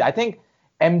a debate. I think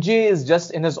MJ is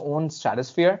just in his own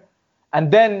stratosphere, and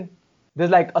then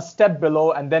there's like a step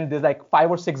below, and then there's like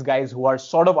 5 or 6 guys who are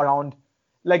sort of around.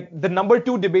 Like the number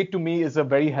 2 debate to me is a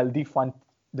very healthy, fun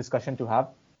discussion to have.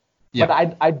 Yeah.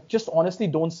 But I just honestly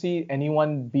don't see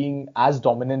anyone being as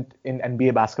dominant in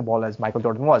NBA basketball as Michael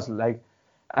Jordan was. Like,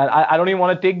 and I don't even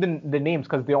want to take the names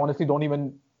because they honestly don't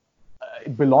even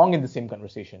belong in the same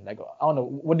conversation. Like, I don't know.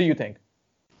 What do you think?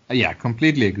 Yeah,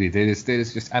 completely agree. There is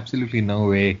just absolutely no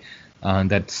way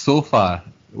that so far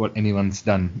what anyone's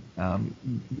done,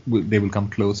 they will come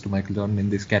close to Michael Jordan in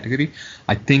this category.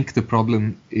 I think the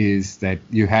problem is that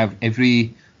you have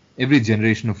every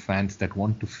generation of fans that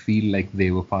want to feel like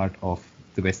they were part of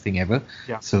the best thing ever.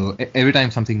 Yeah. So every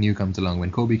time something new comes along,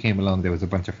 when Kobe came along, there was a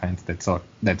bunch of fans that thought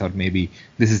maybe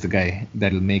this is the guy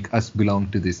that'll make us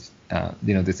belong to this,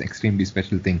 this extremely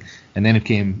special thing. And then it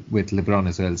came with LeBron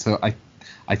as well. So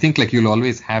I think like you'll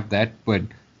always have that, but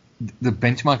the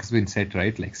benchmark has been set,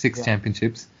 right? Like 6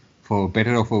 championships, for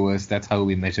better or for worse. That's how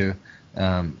we measure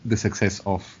the success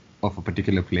of a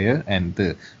particular player and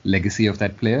the legacy of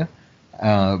that player.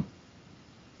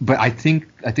 But I think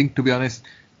to be honest,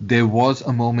 there was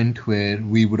a moment where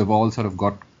we would have all sort of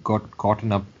got caught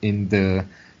up in the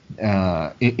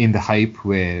in the hype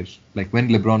where, like, when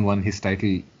LeBron won his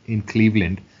title in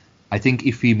Cleveland, I think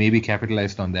if we maybe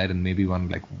capitalized on that and maybe won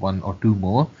like one or two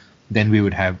more, then we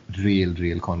would have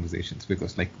real conversations,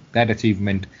 because like that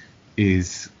achievement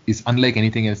is unlike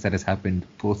anything else that has happened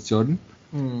post Jordan.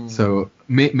 So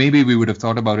maybe we would have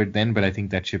thought about it then, but I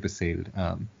think that ship has sailed.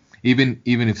 Even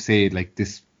if, say, like,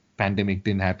 this pandemic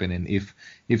didn't happen, and if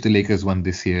the Lakers won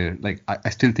this year, like, I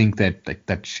still think that, like,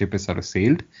 that ship has sort of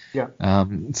sailed. Yeah.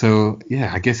 So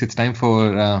yeah, I guess it's time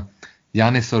for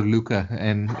Giannis or Luka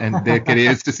and their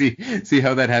careers to see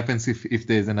how that happens if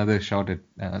there's another shot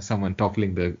at someone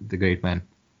toppling the great man.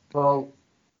 Well,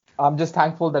 I'm just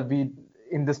thankful that we,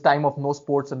 in this time of no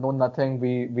sports and no nothing,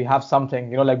 we have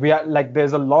something. Like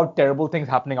there's a lot of terrible things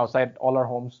happening outside all our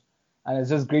homes, and it's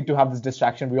just great to have this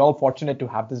distraction. We're all fortunate to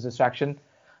have this distraction.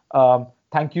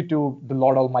 Thank you to the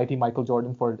Lord Almighty Michael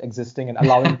Jordan for existing and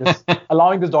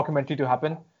allowing this documentary to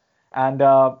happen. And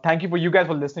thank you for you guys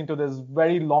for listening to this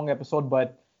very long episode.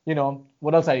 But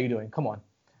what else are you doing? Come on.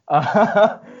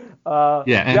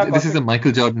 This is a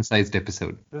Michael Jordan-sized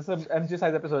episode. This is an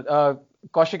MJ-sized episode.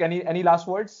 Kaushik, any last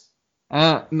words?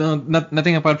 No,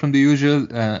 nothing apart from the usual.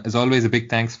 As always, a big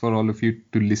thanks for all of you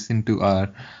to listen to our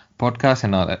podcast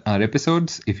and our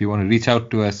episodes. If you want to reach out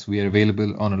to us, we are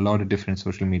available on a lot of different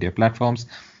social media platforms.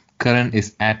 Karan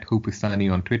is at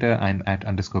Hoopistani on Twitter. I'm at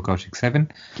 _Kaushik7.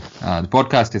 The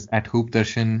podcast is at Hoop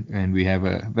Darshan, and we have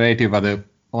a variety of other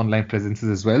online presences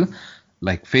as well,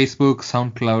 like Facebook,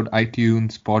 SoundCloud,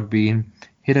 iTunes, Podbean.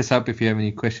 Hit us up if you have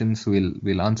any questions.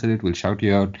 We'll answer it. We'll shout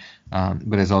you out.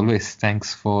 But as always,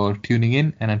 thanks for tuning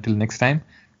in. And until next time,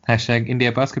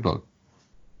 #India Basketball.